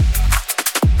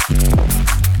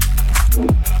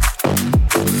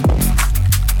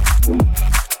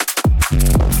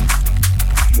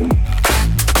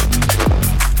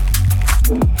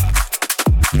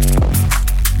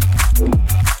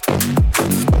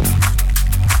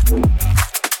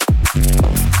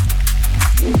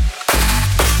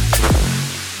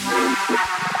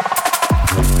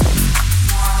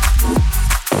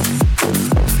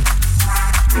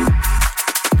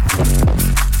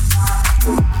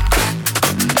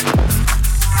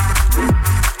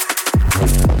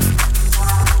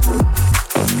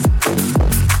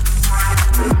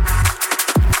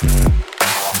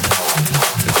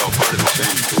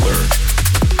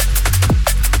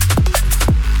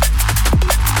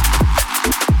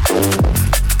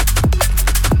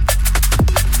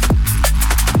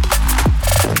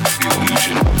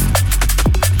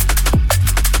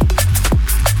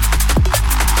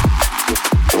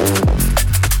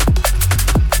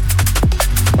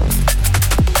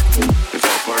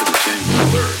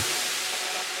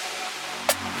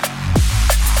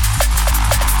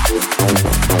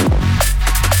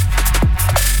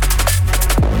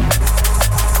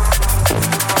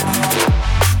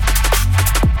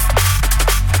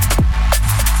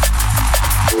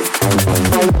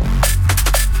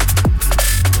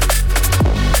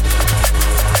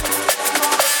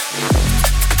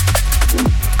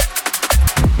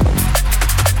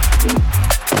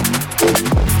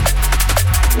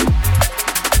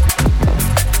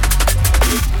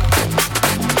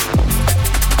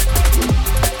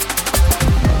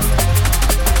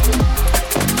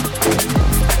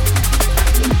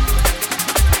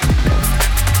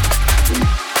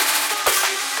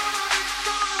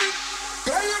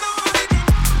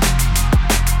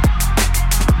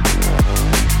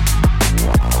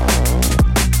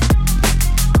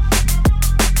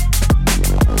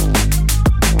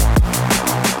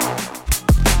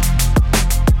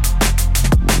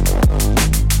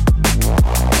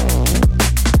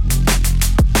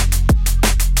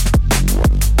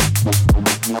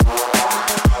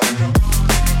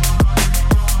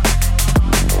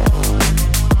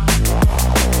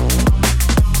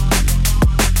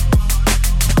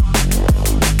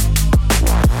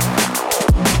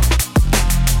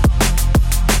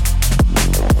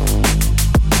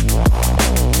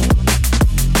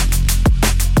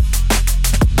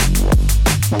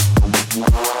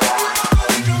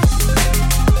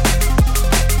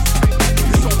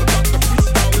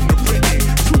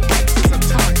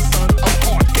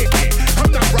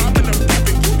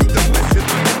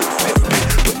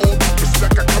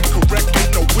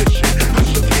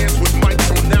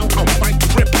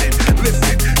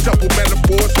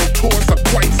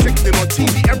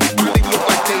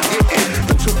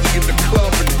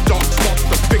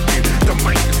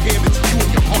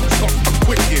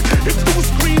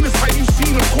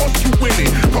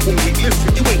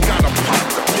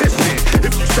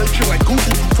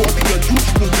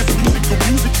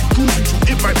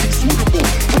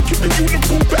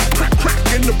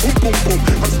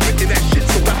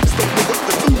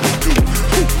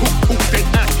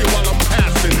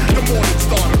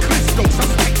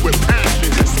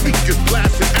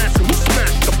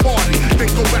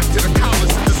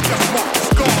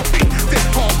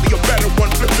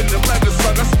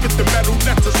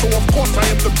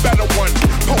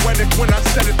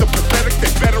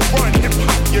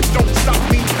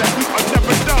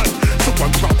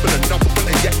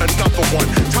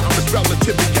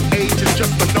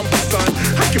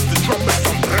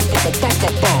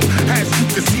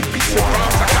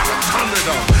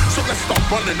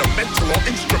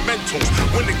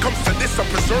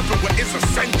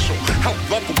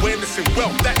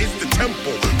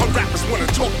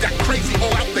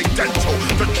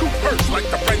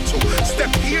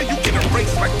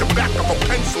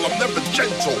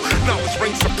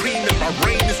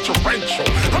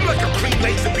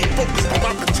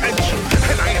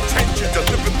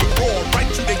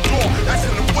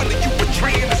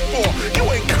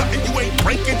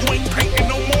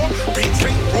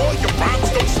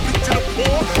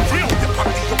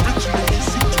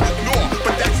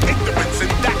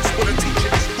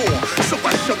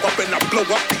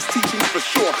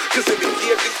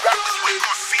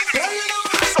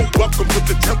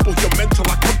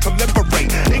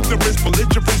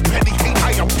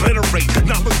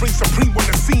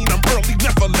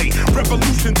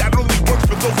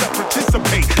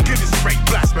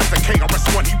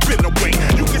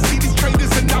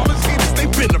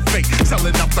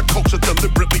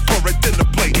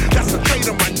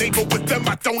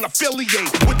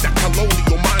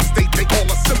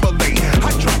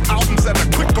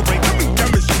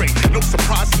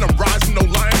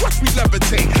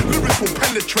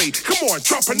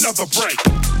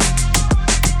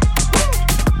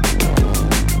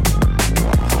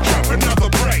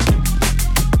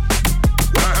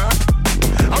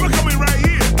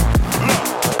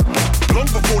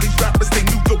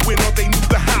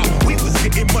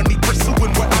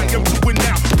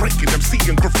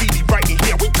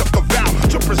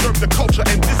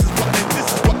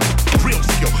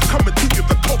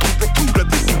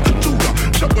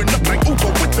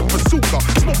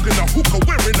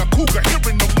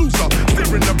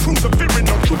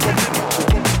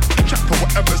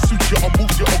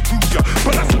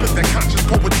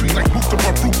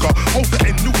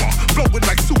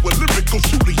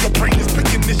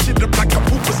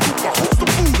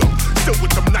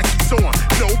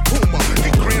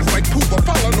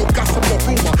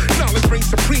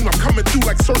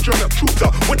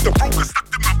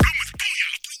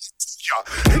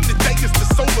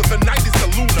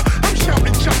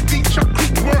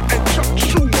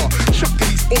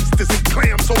 Oysters and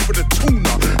clams over the tuna.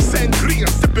 Sangria,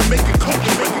 sipping, making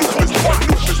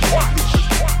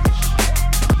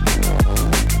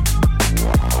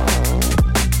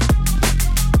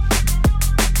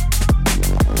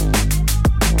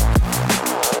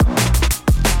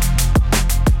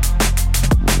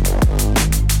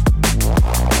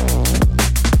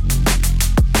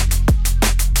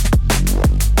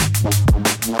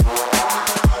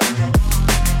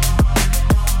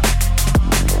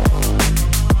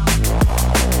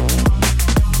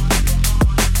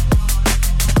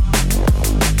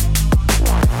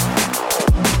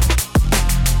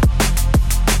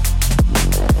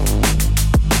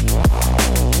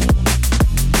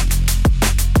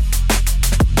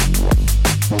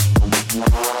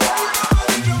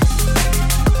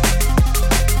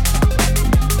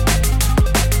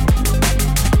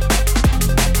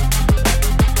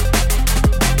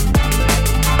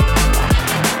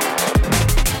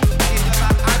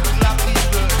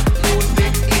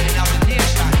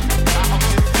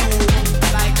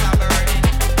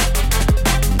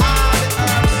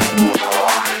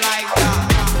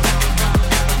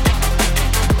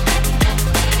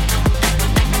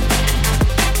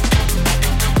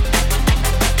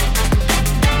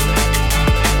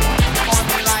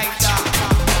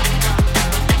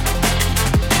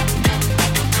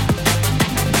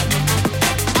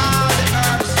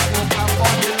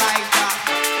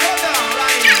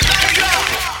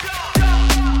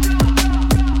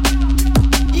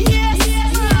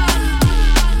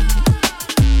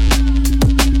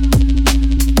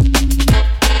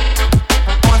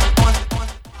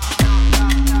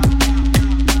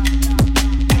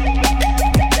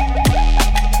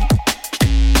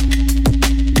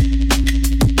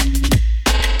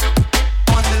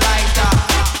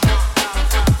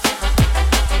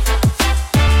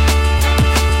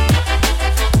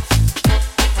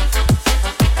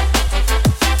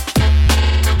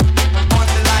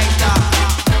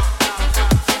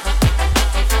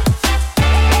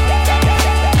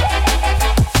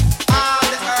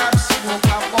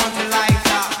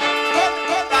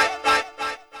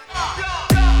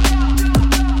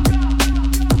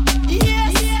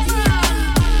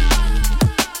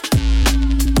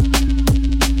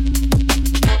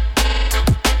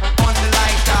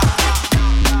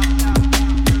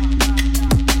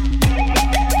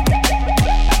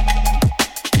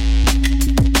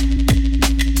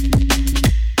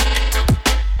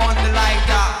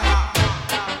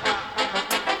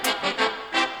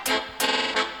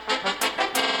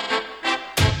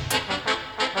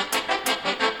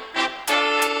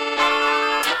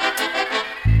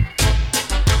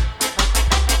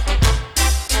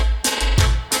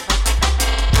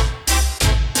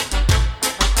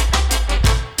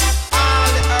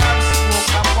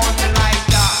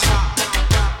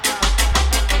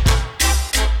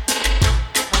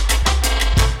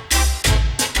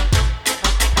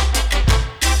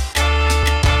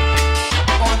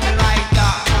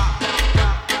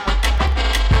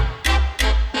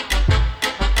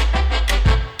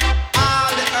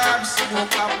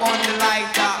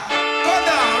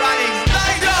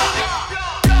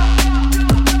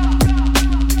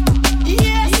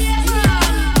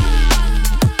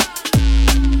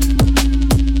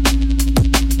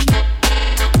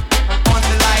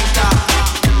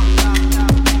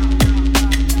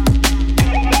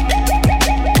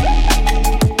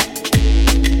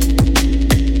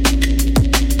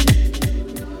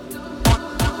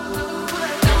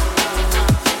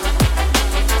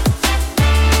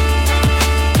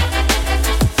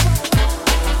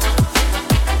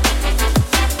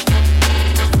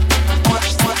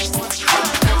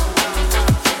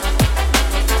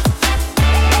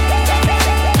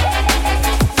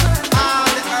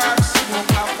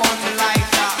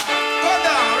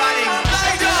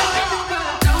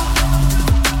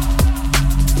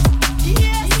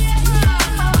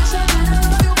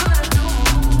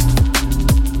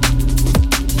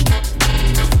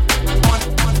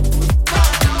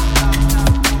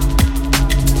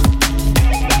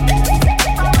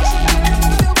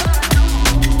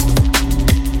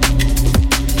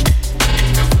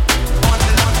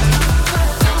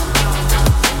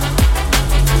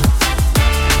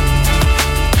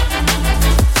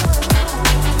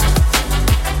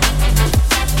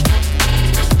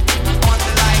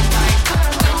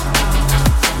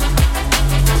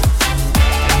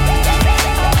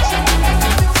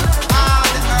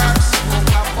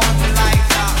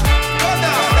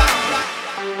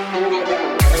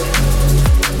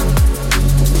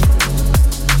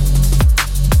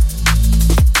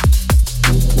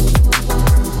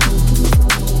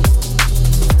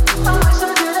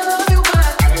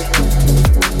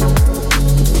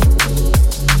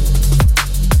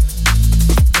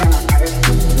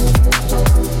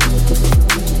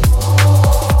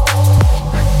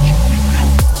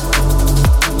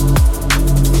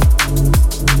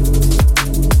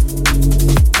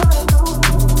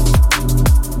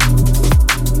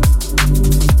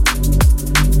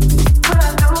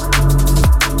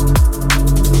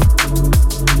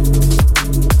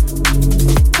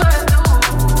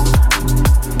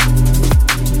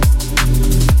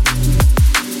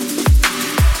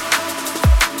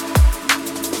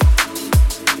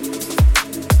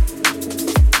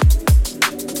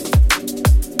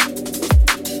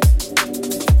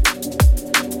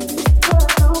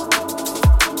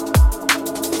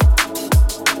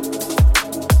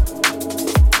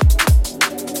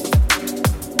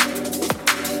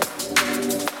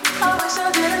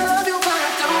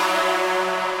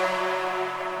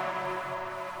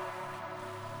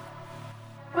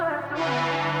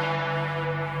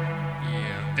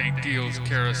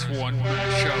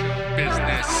Mashupz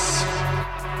business.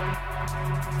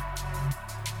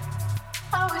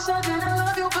 I wish I didn't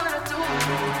love you, but I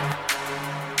do.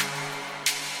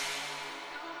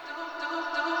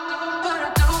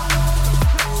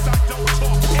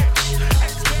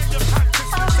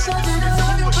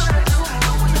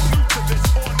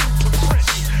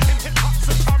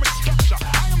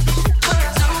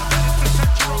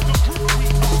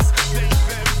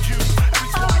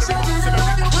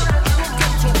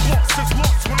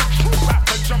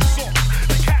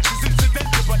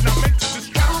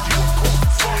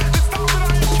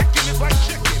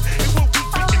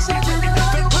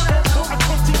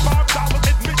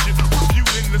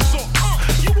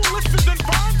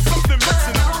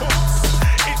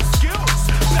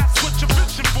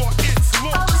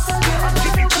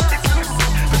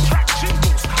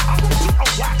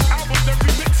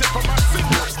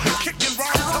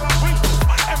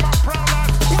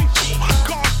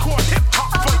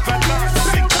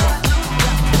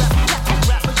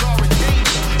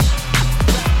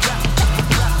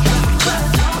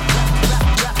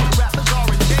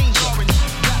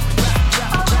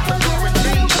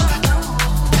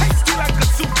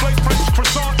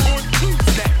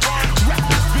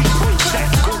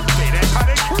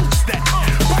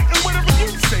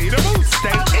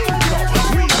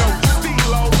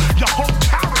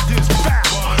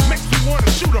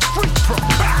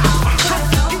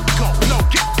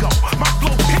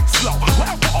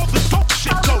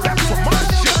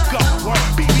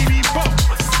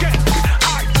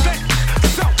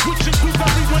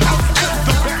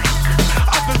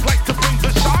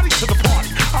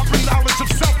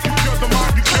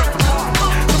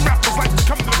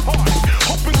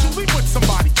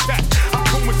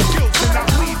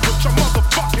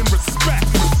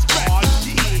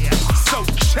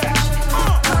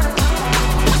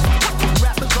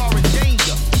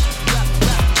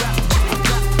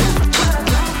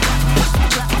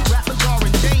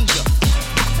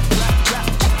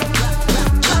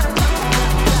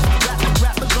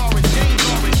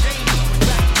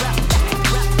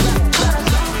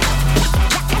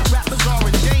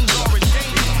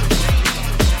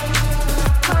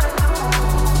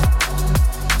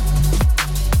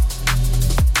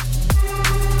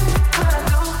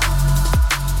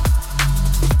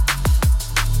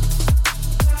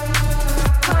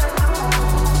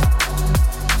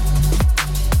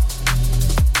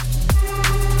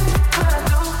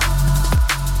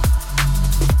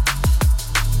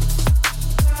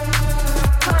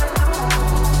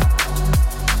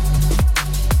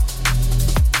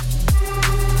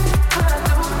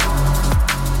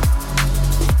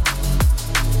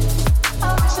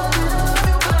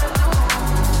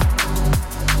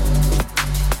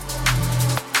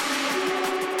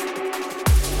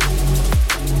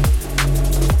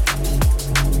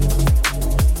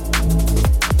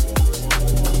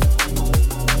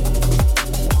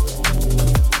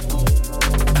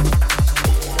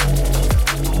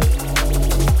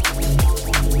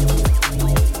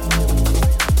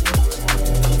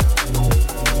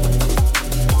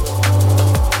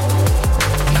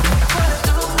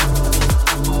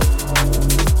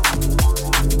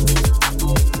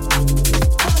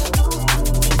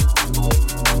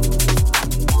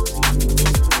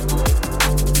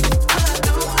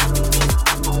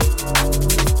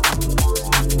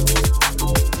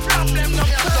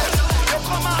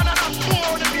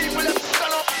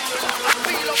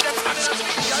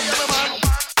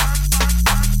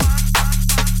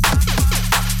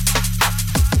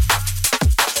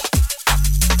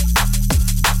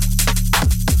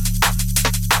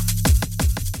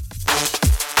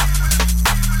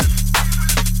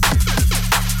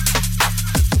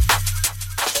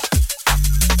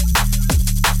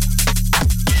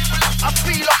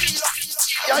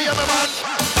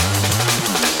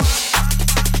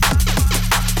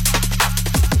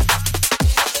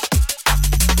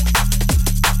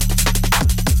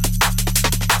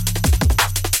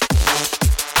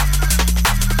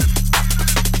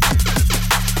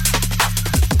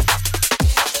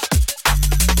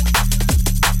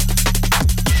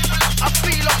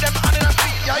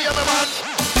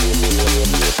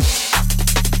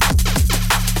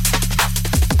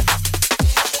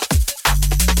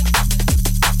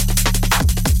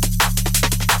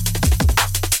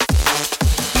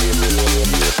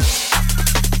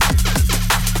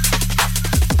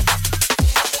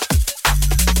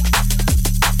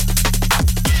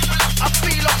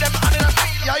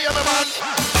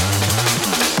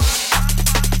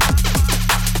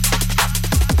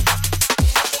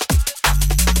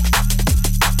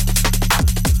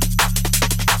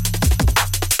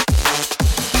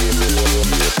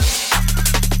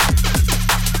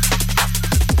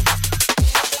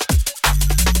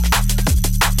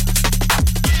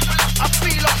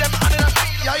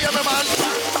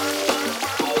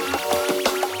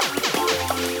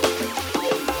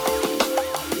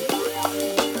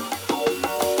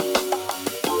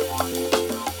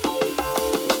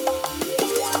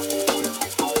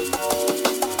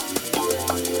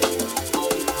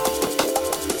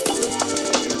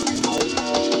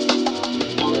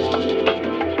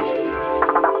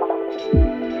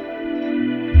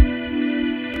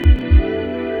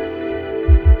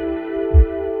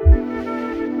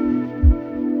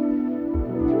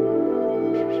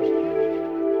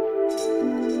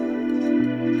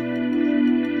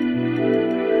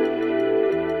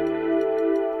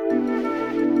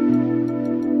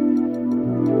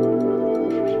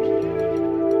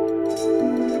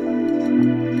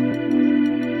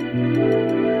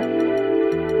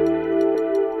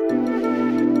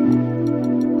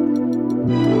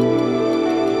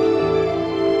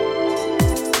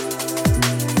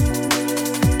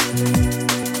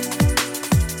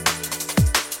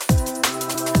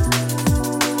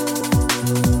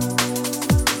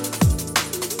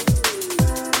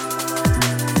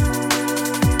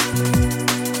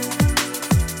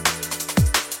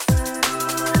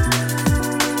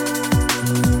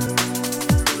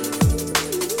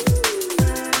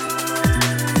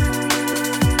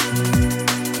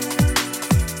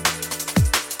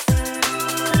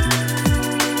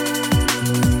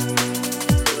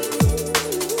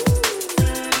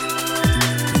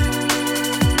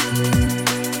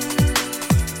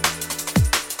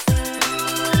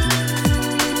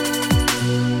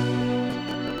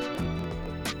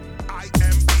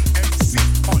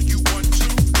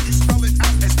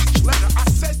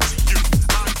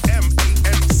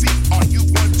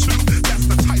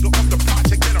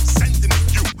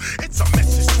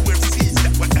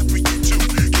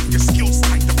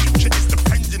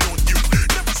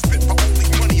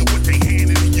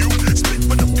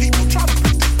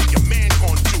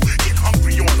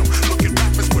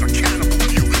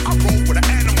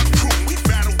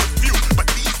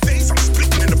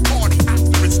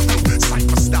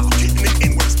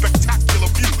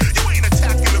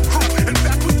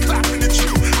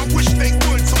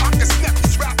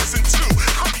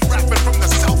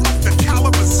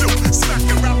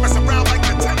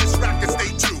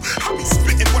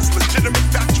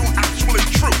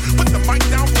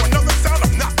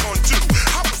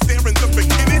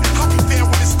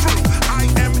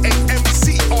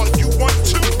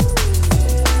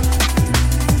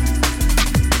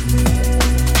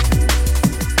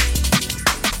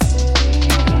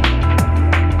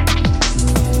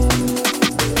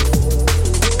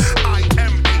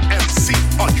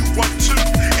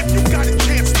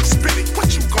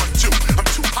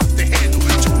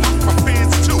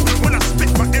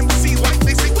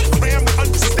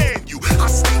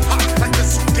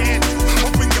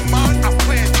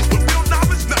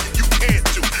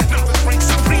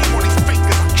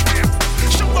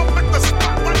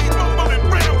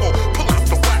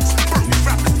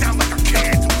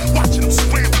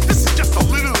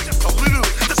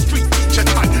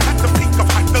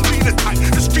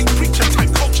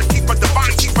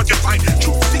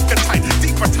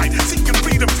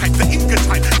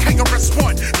 KRS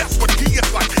One, that's what he is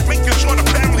like. Making sure the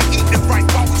family eating right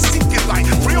while we seeking light.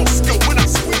 Real skill when I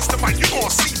squeeze the mic, you gon'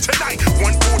 see tonight.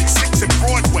 146 and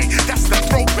Broadway, that's the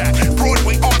throwback.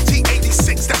 Broadway RT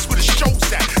 86, that's where the show's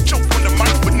at. Joke on the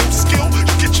mic with no skill, you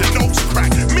get your nose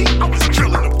cracked. Me, I was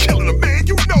drilling them, killing them, man,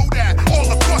 you know that. All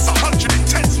across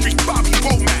 110th Street, Bobby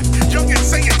Womack. Youngin'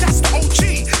 saying that's the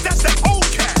OG, that's that old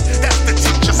cat. That's the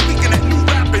teacher speaking that new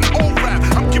rap and old rap.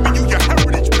 I'm giving you your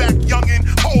heritage back, youngin',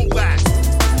 whole that.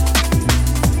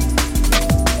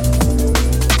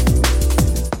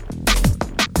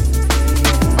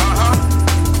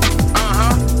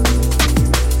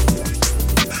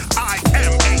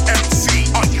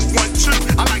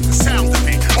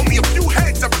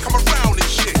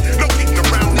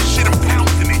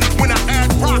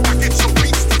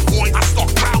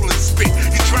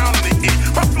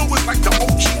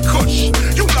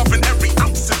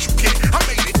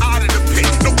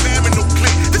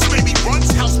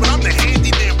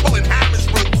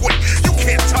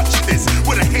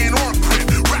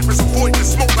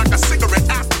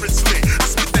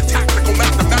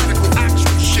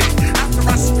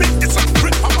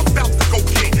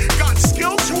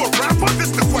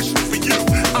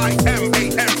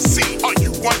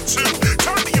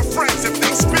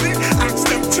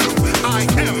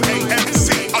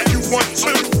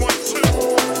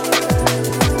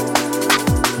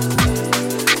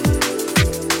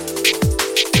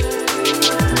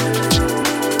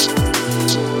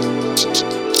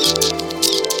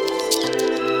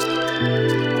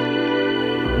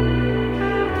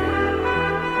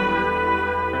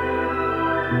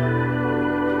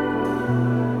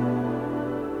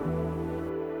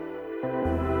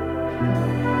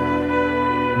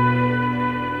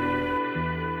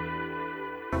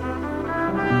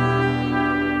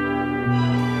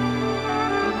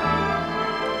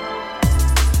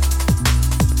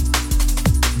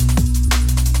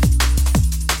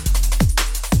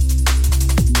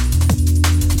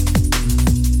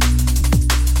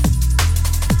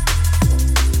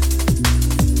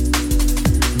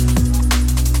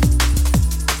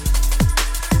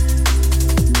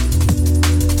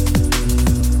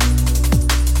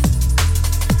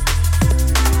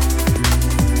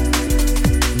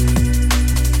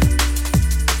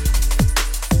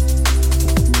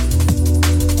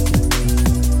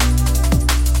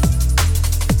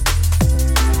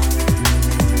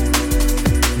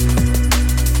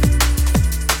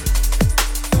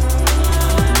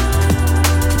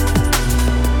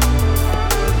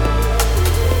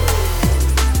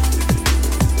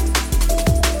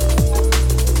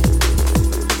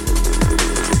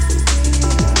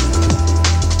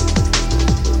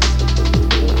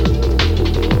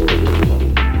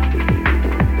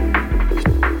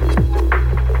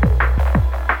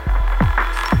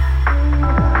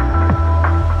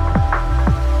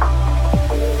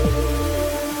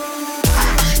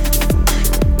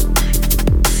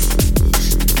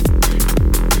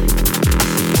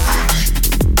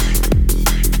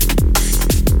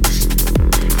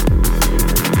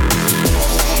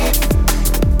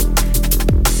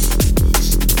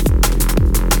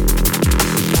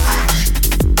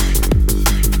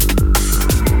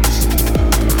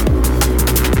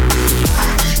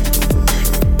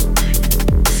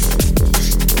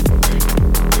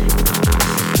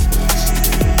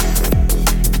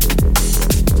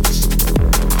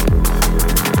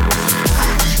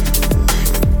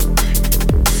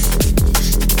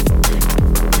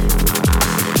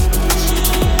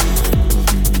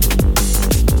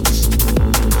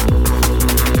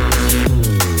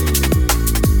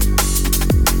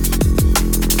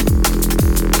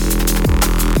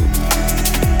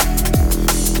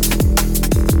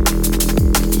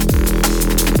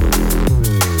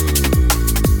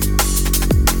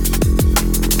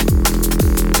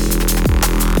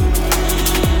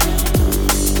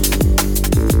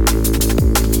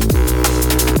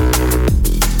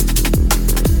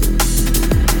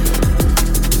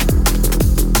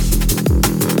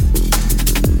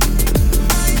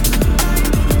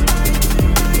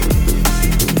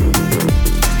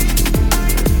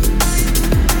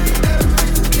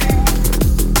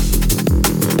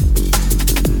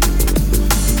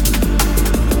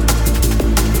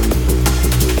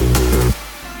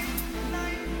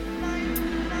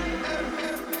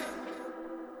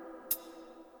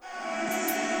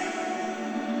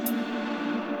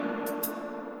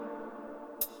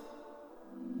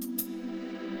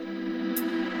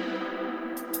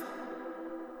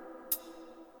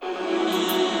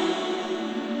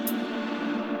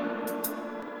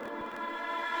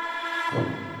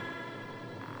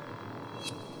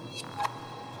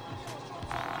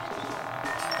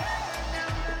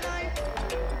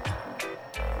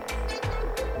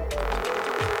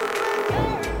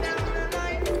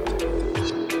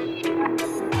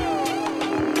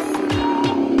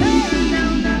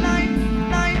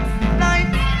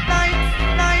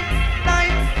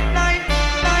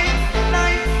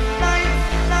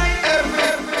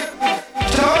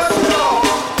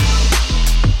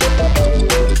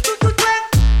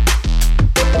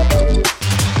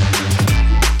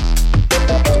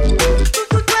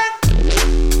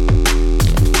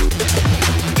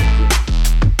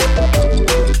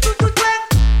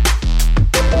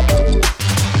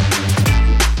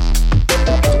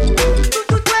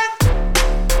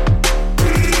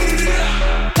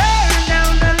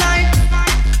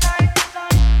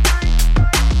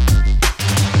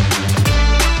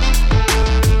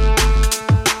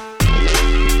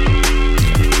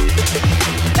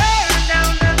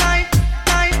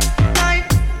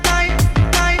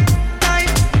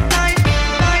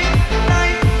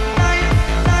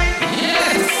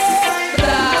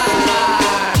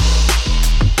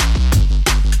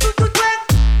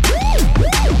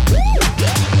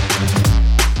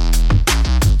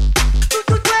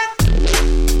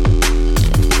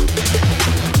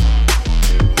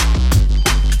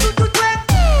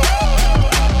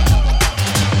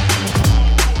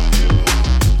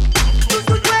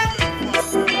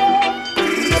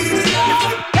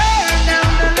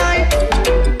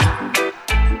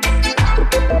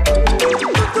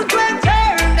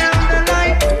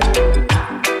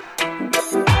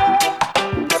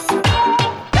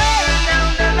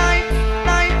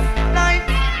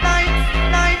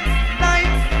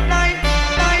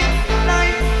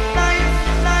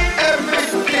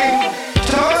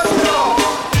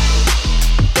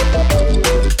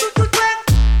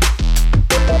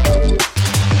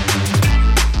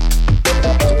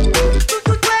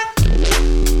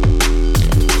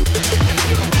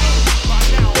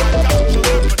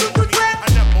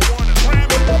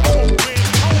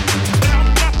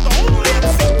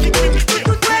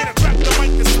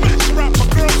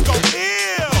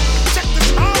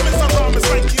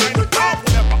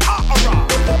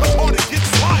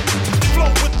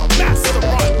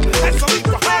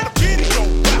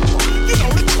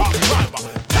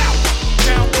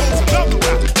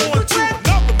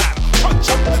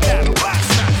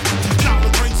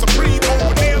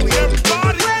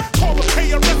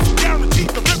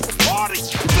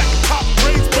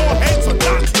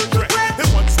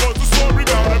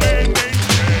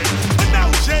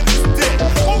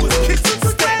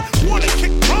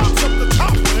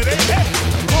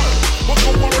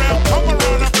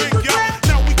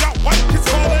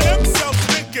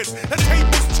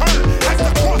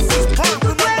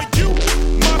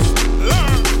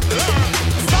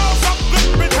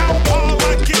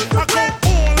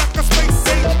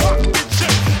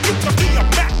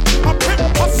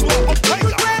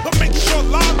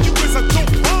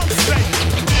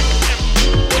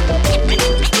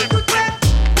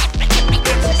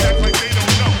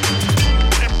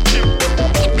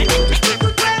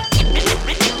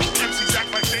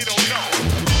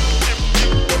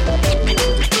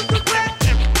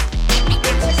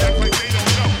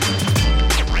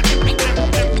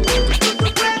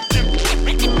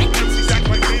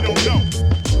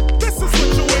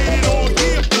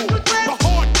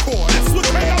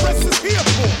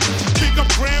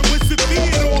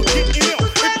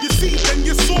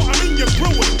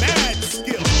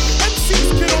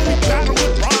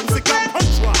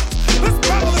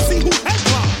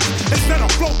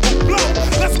 flow for blow.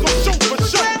 Let's go show for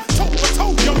show. Toe for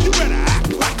toe, yo, you better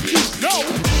act like you know.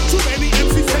 Too many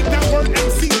MCs take that word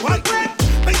MC lightly.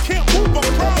 They can't move a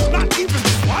crowd, not even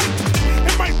slightly.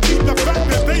 It might be the fact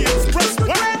that they express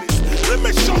whackness. Let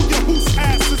me show you whose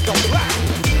ass is the black.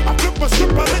 I flip a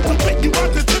strip a little bit, you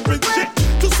want the different shit.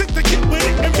 Too sick to get with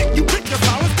it and make you pick your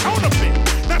solid counterfeit.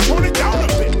 Now turn it down a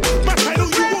bit. My title,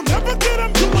 you will never get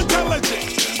them too intelligent.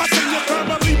 I say your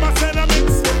family, my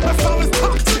sentiments. My style is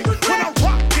toxic. When I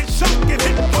rock it, shock it,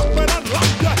 hip hop and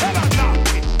unlock your head, I knock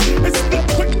it. It's split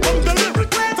quick from the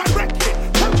lyrics. Direct hit,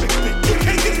 perfect fit. You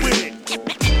can't get with it.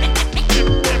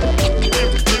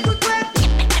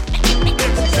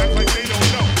 MCs act like they don't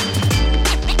know.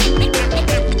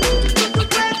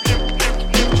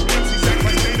 MCs act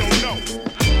like they don't know.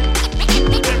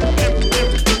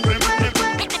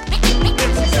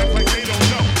 MCs act like they don't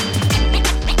know.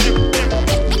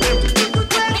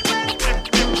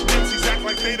 MCs act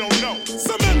like they don't know.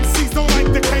 Some MCs don't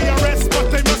like the KRS, but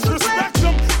they must respect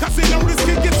them. Cause they know this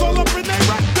kid gets all up in they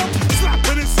rectum.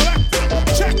 Slapping and selecting them,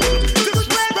 checking them,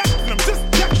 disrespecting them, just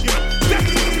decking them,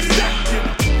 decking them, decking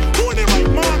them. Doing it right,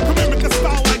 mom, come in with the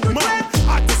style like mine.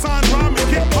 I design rhyme and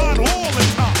get mine all the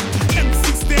time.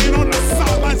 MCs stand on the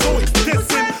sidelines always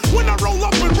dissing. When I roll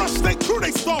up and rush they crew,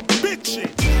 they start bitching.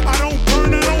 I don't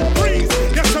burn, I don't freeze.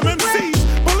 Yes, some MCs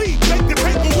believe they can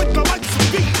tangle with the likes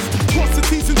of these. Cross the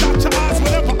T's and dot your I's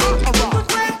whenever I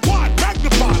arrive. Wide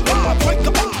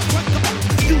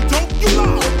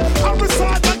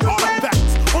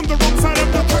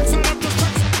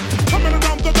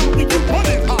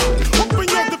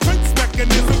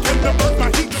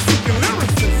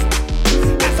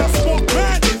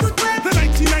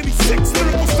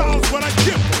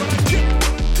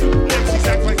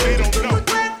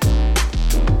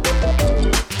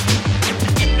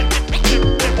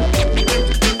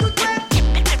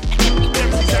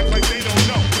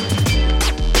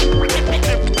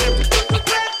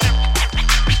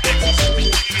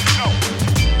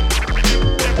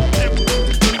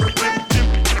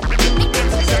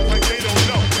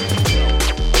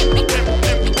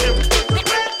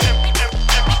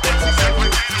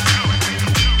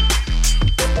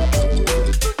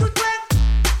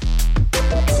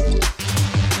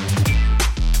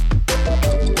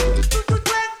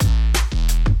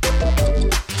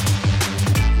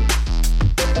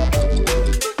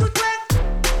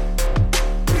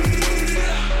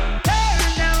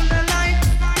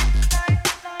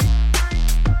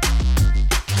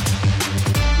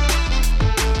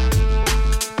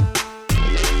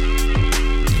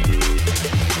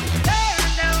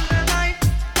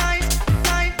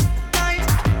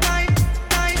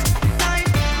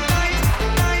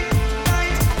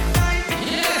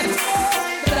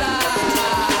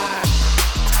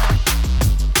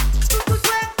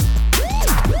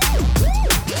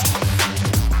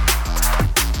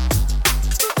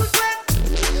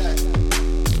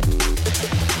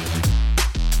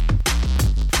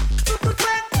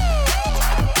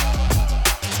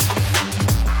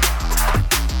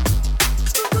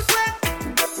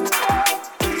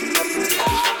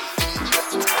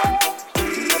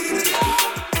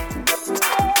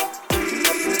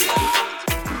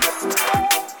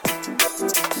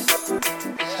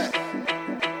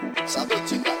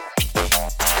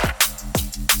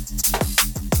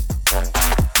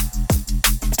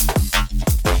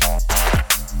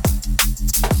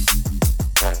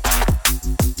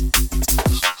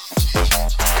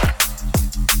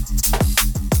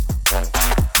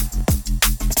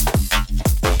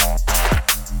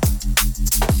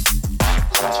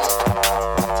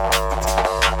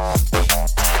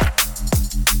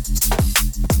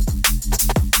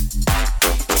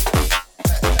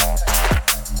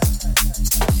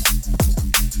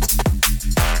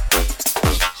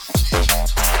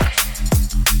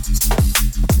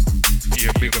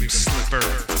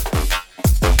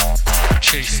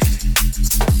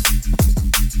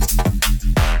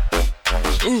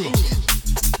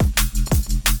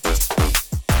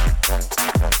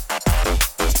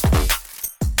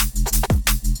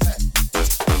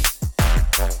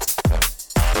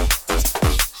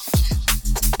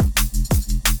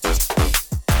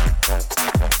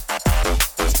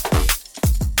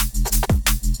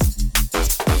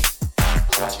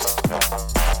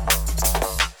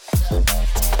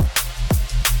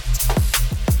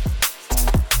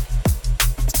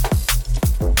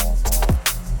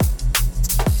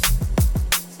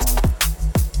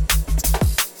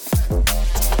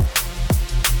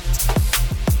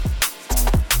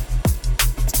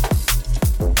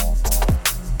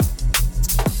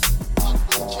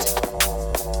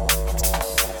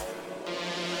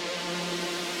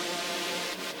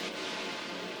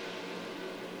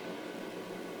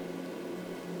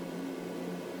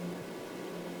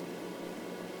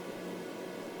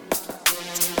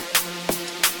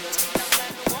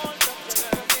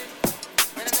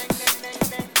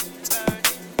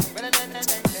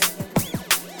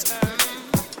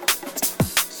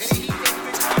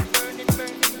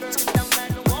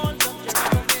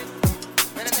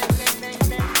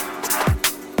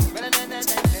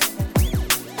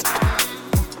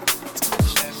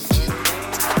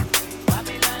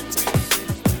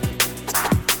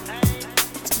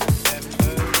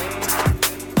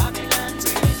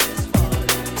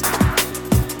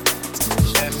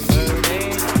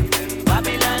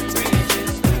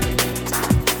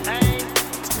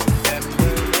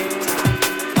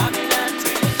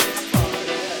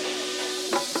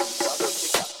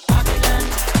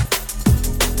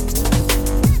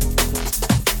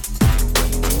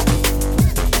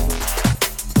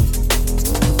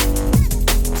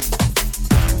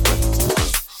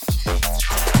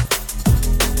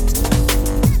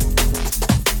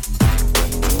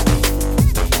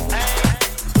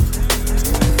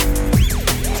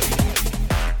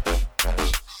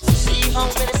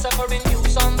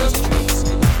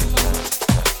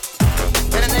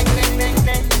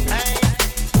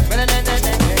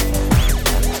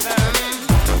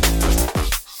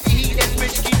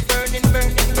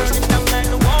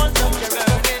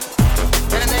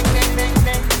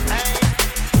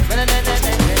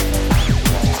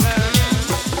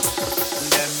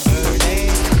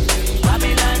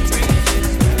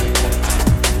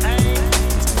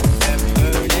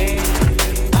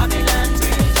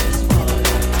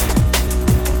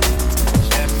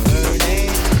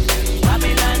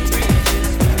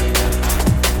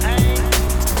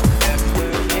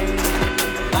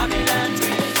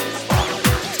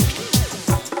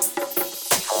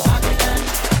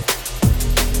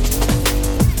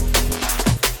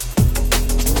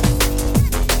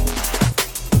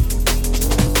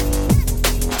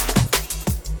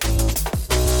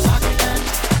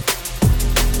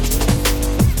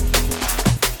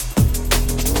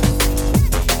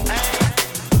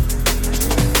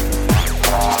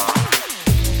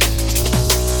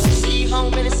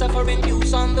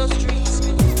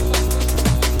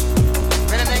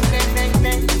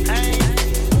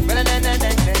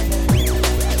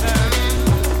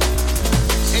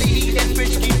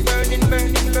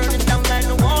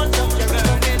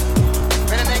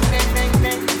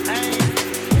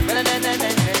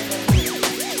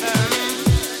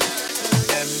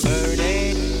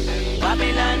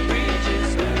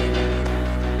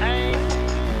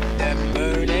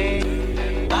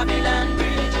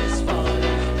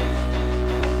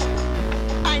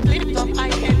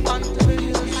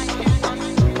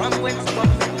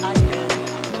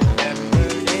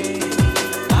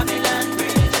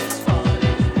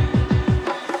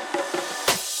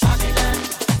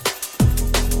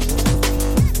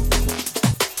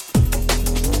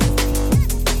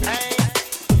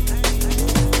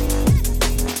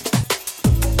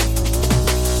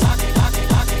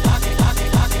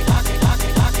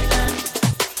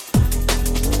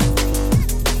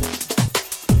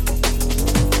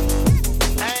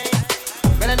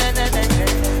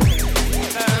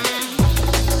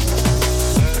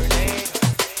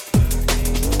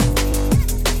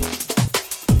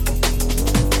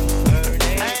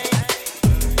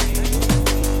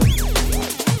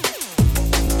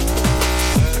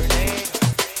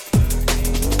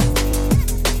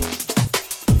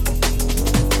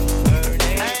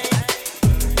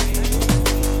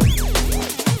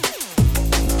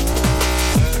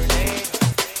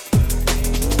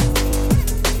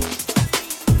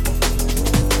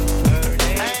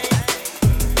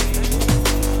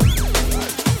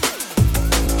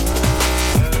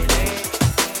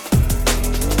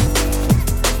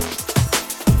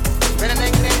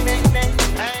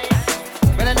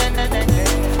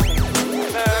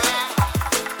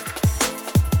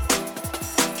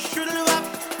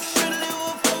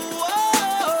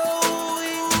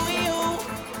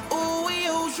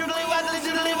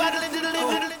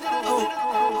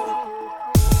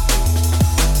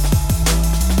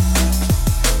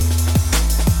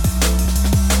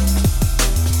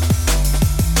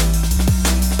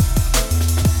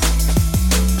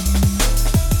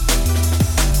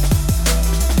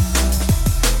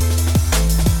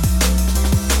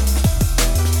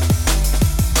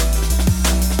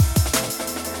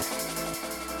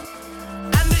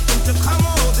to come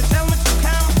over, they tell me to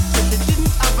come. But she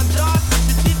didn't have a daughter,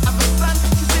 she did have a son.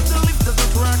 She said the lift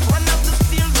doesn't work, run up the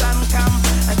stairs and come.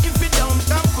 And if you don't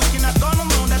come quick, you're not gonna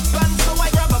know that plan. So I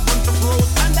grab a bunch of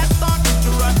ropes and I started to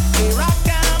run. Here I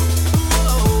come.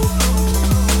 Whoa.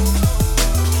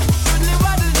 Shoodly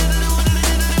waddle diddly woodly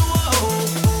diddly whoa.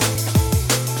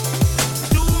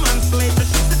 2 months later,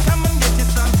 she said, come and get your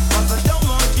son. 'Cause I don't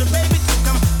want your baby to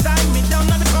come tie me down,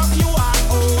 not because you are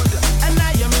old and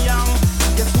I am young.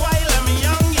 Guess while I'm young,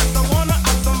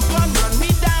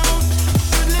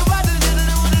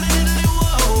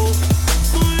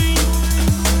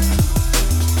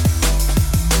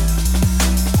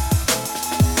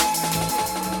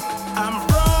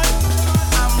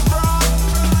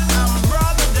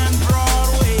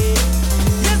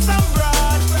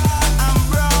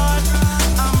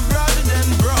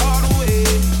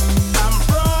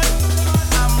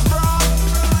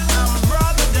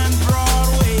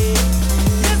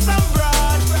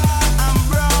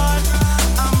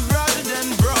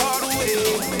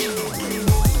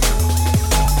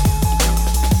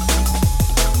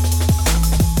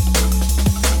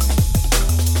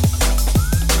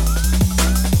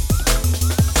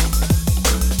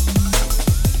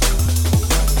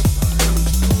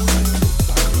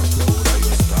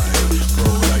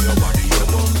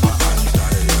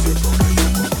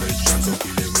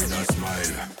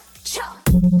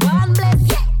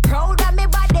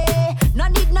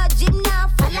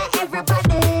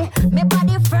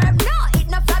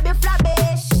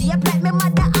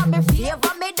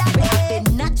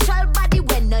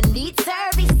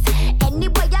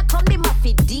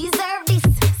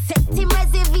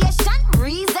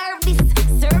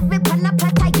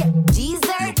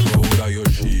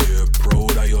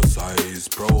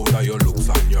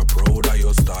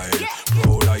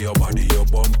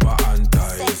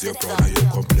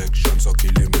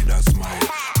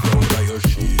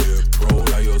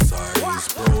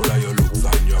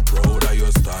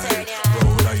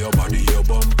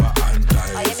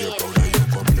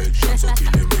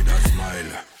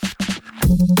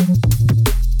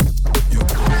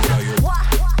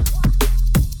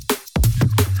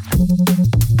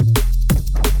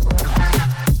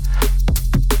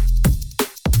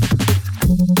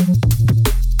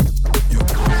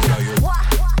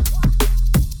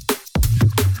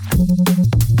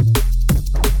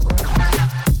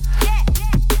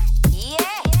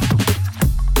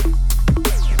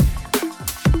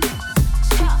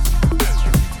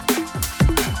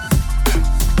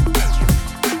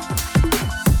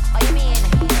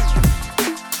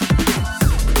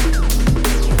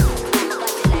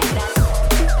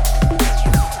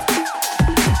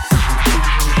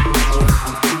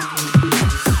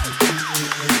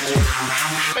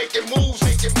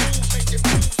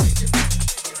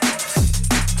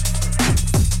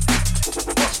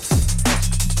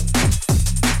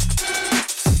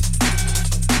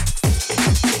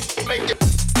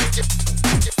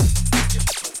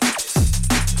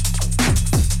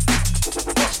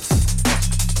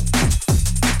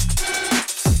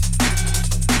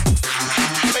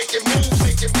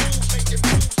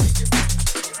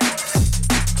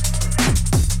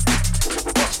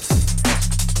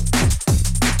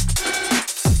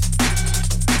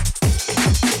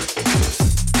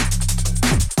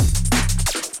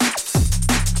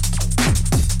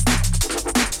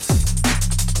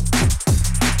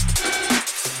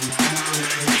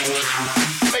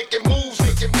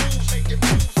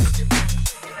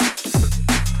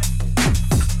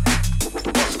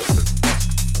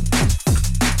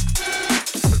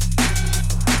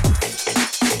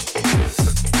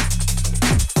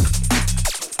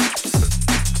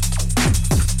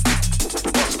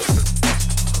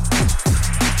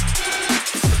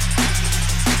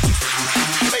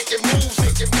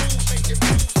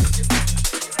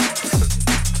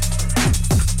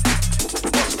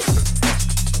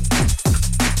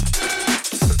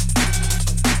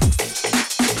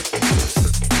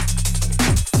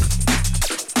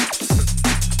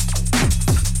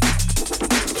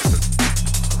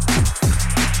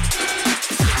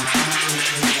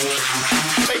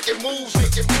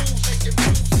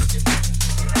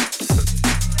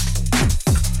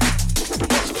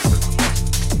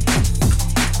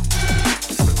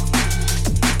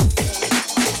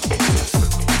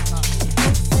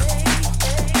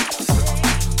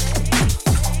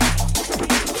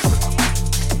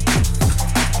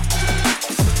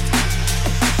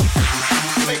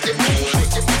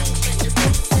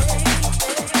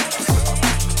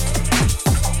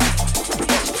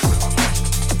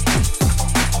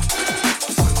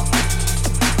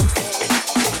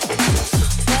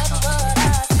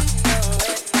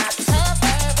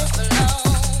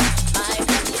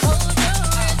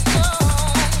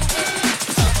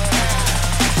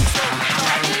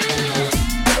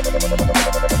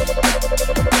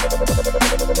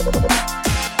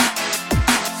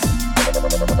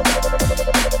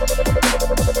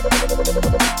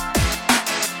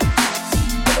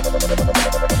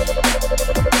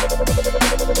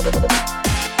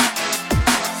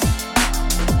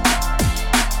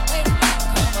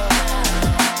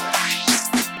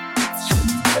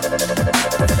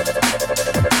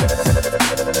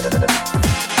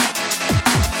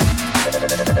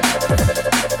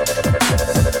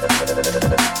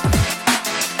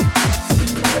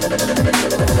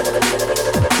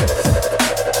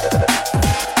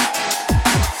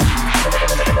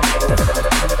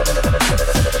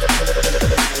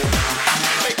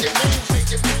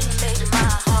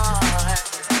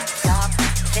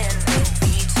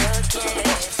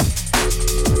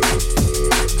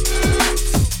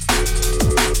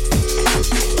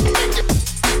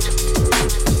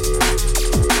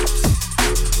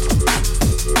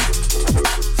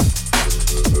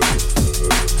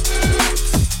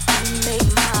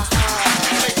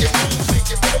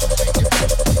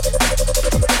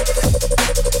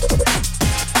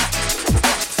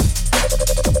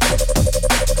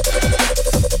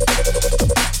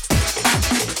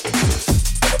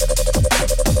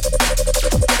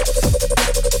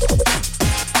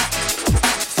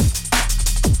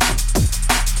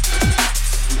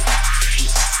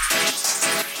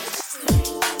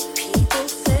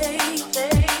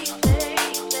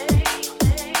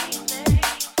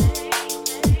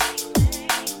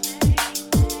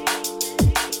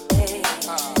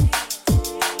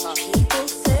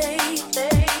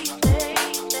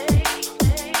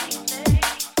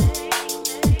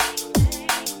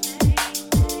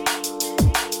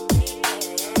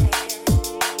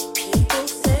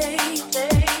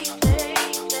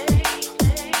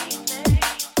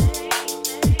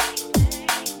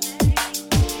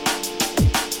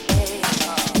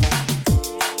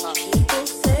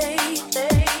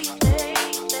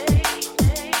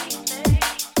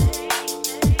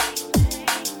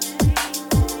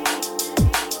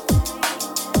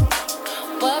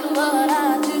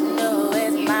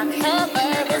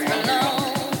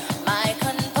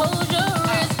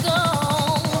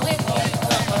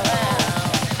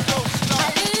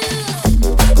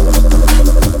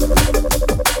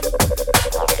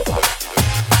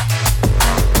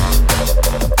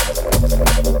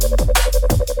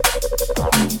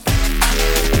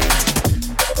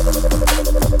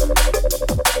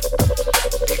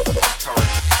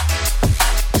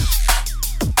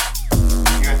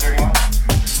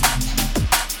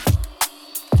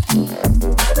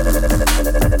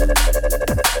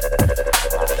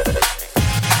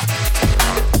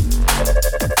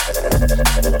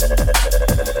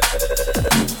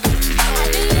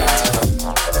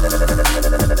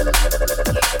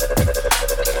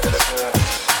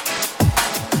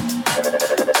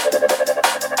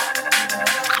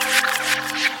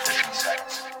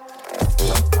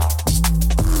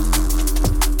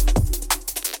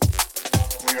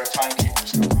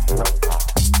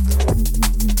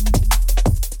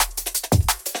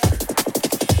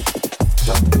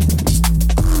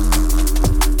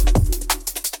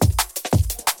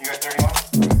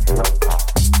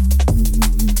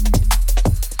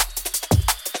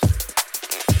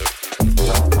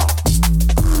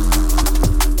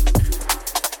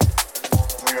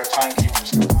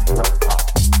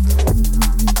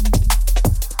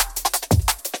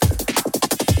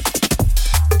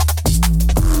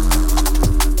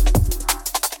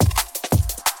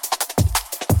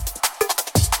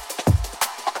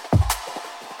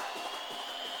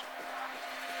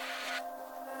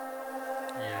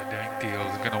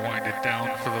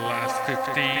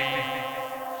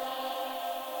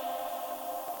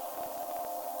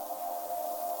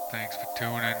 Thanks for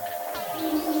tuning.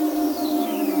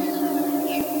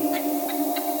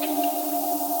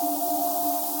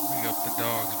 We got the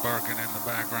dogs barking in the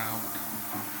background.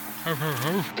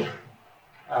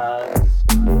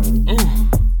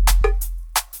 Ooh.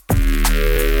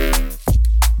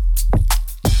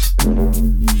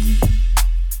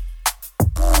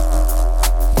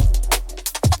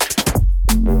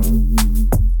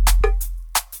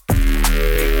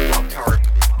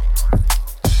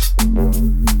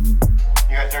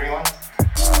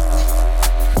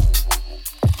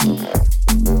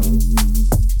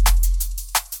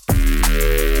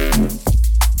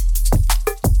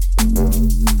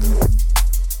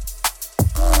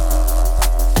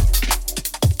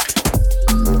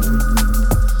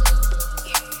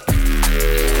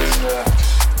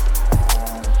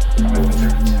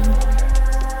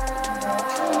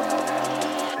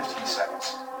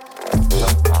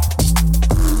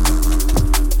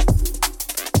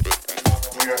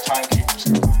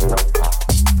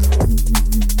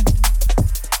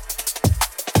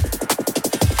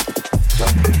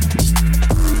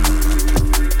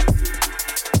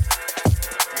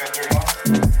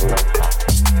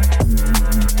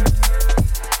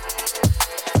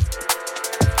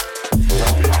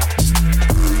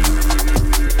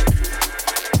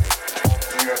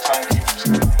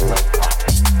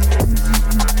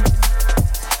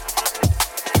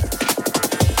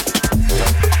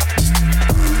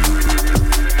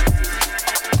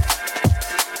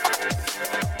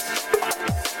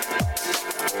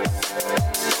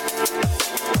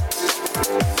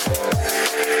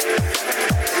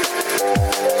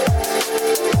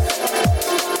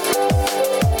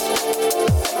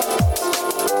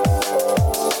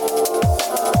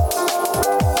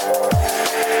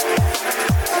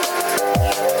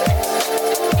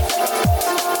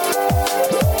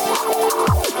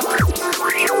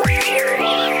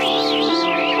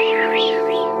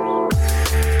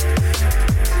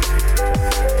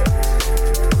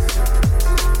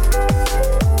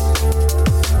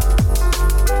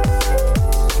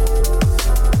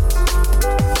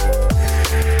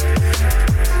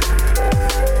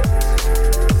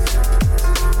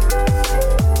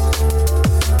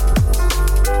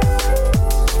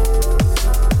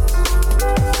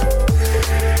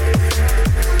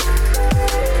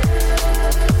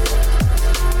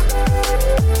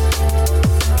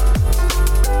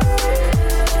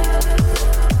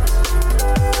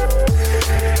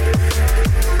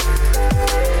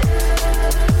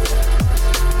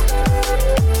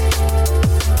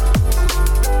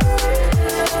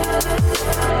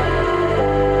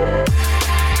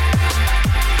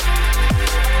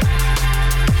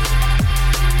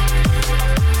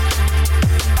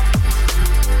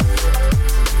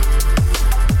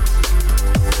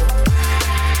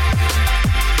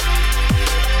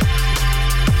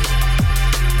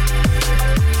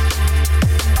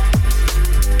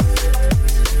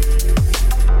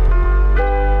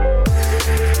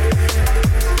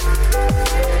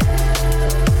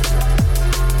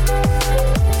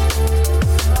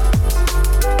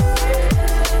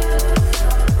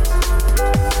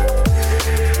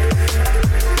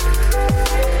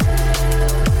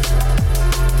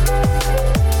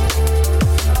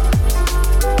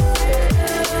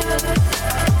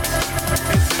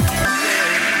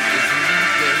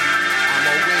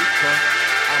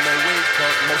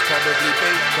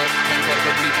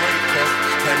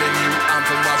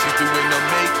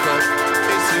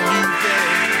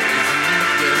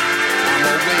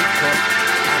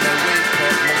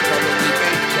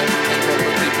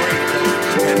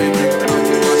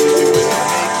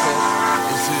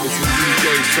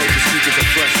 so to speak, is a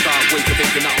fresh start. Wake up,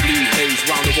 waking up blue haze,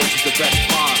 round the roach is the best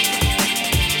part.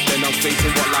 Then I'm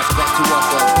facing what life's got to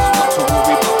offer. Not to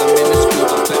worry about the minuscule,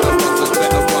 but better rockers,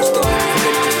 better roster.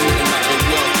 Today I'm feeling like the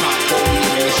world can't hold me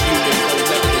in this human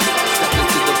gold levels. Step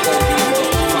into the podium,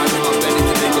 got pride in my belly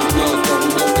today. The world don't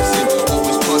noticing,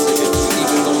 always positive,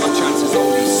 even though my chances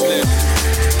only slim.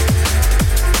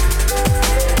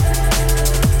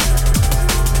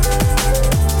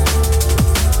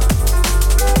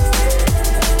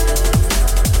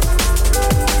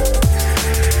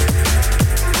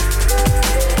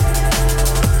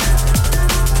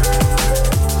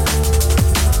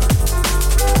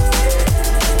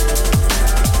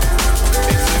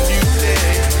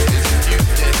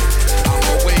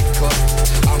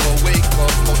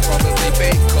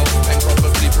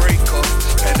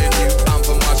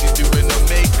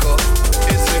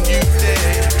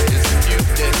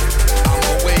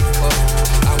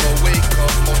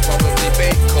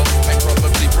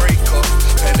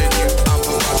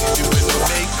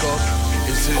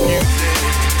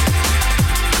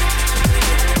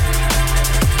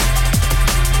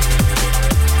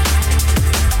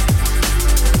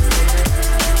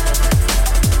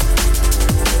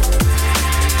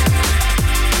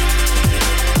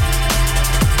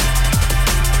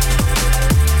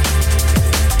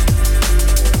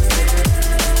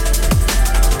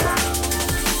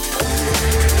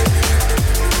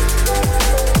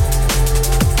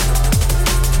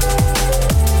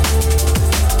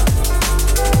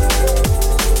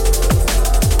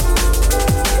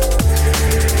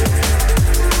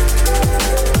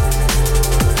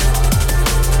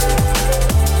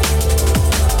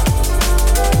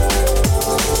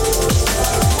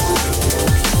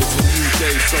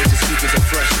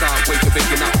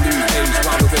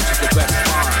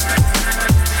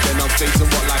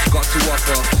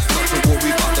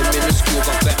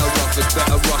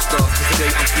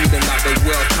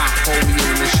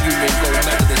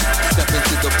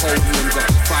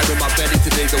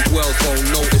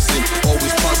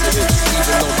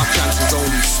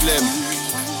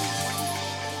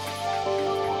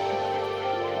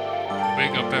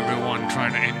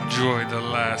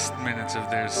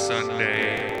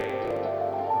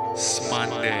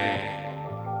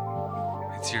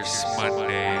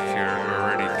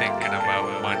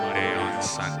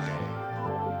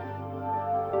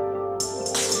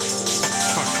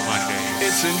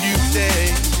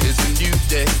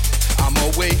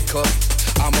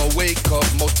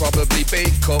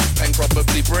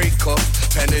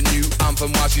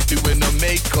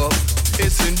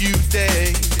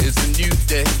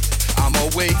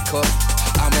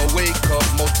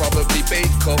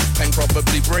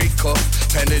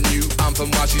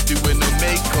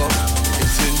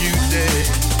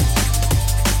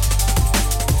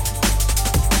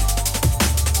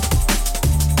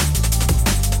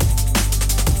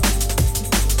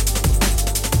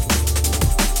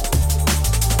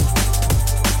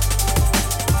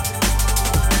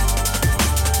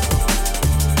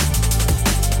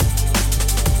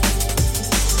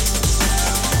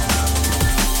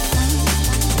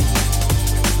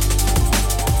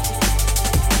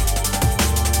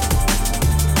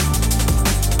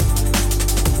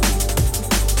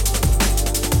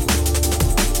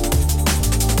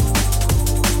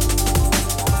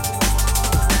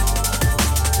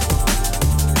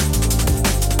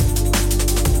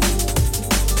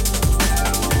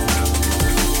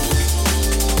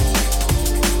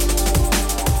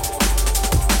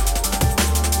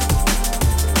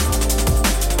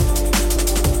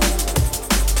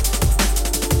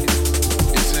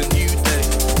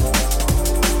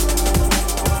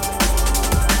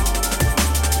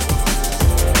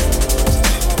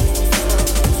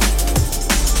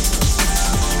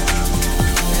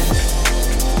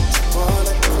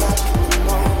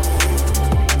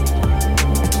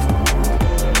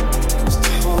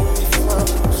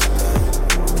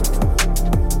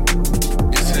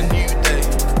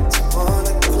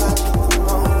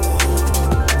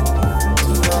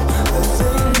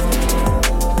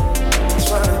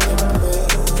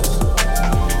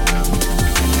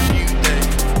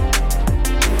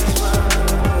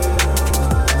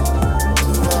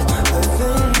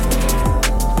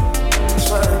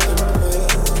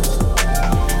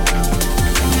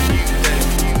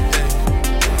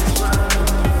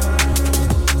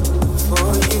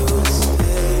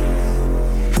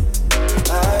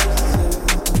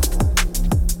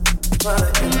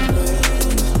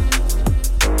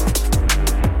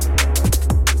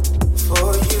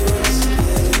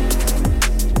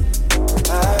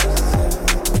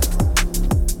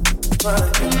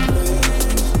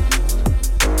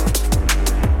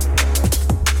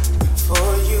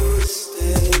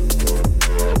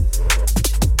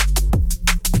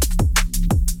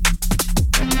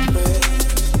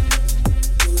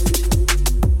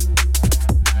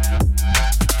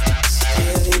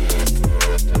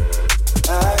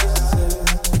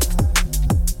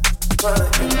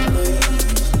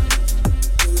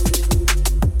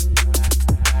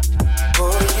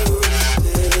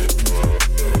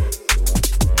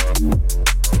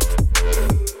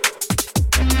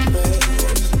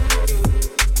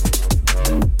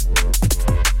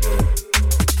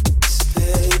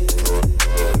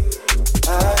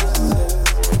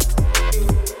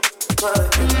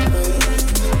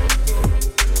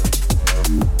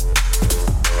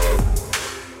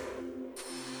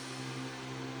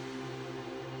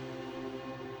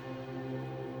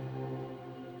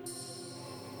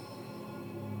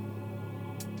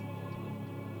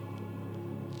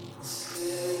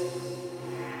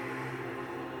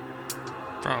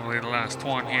 Probably the last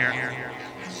one here.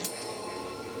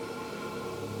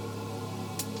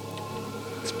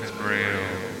 It's been real.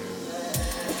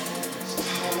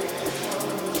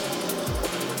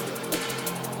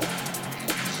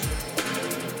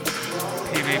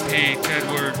 PvP,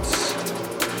 Edwards,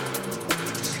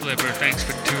 Sliver, thanks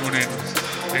for tuning.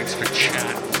 Thanks for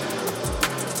chatting.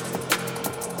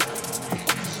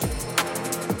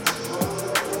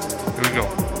 Here we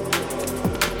go.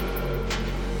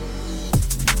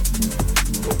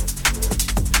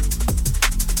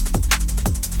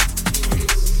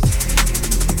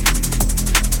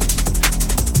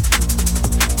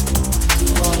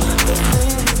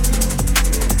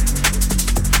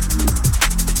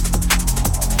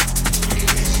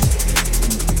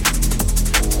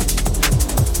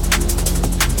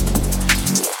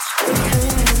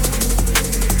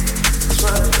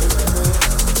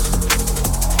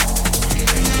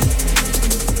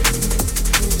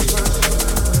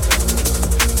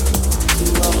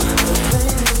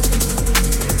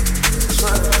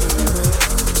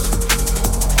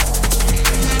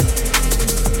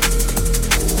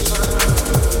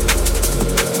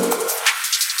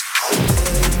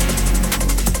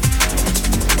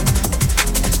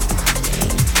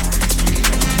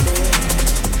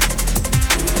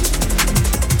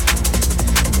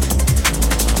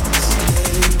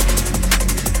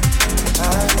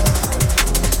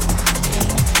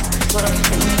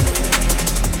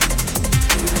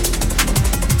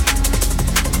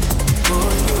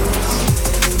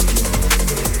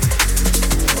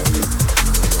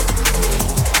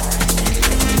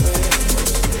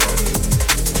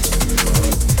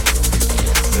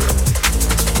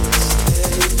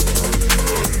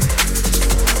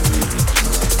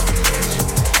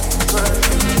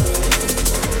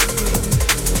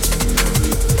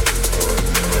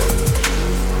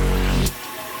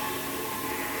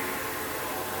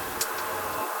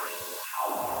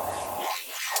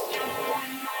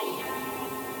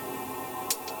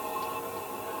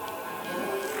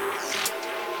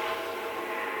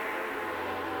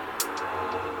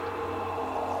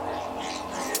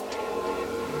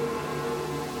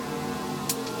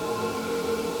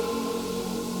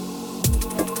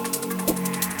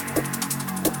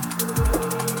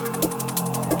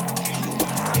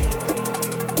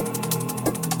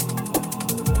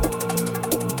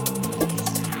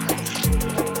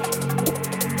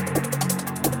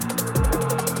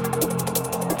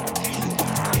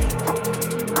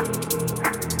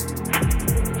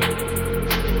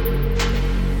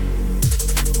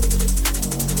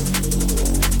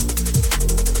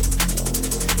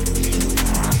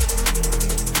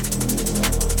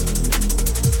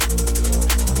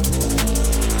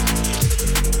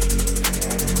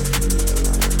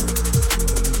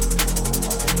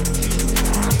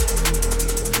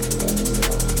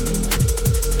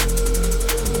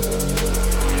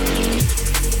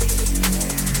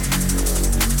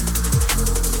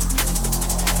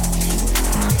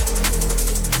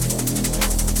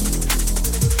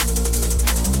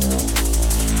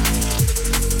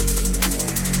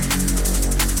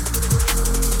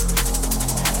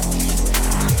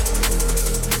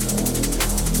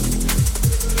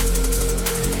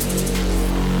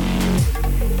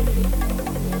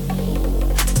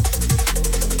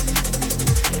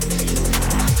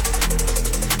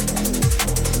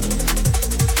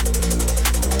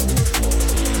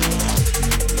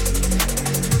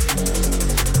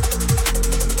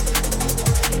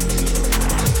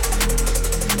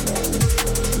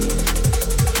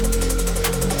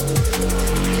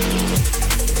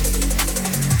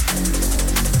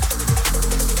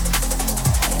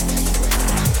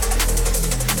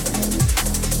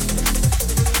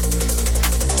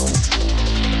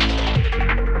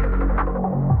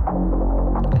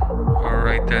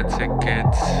 That's it,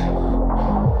 kids.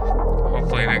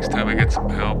 Hopefully next time I get some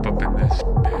help up in this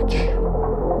bitch.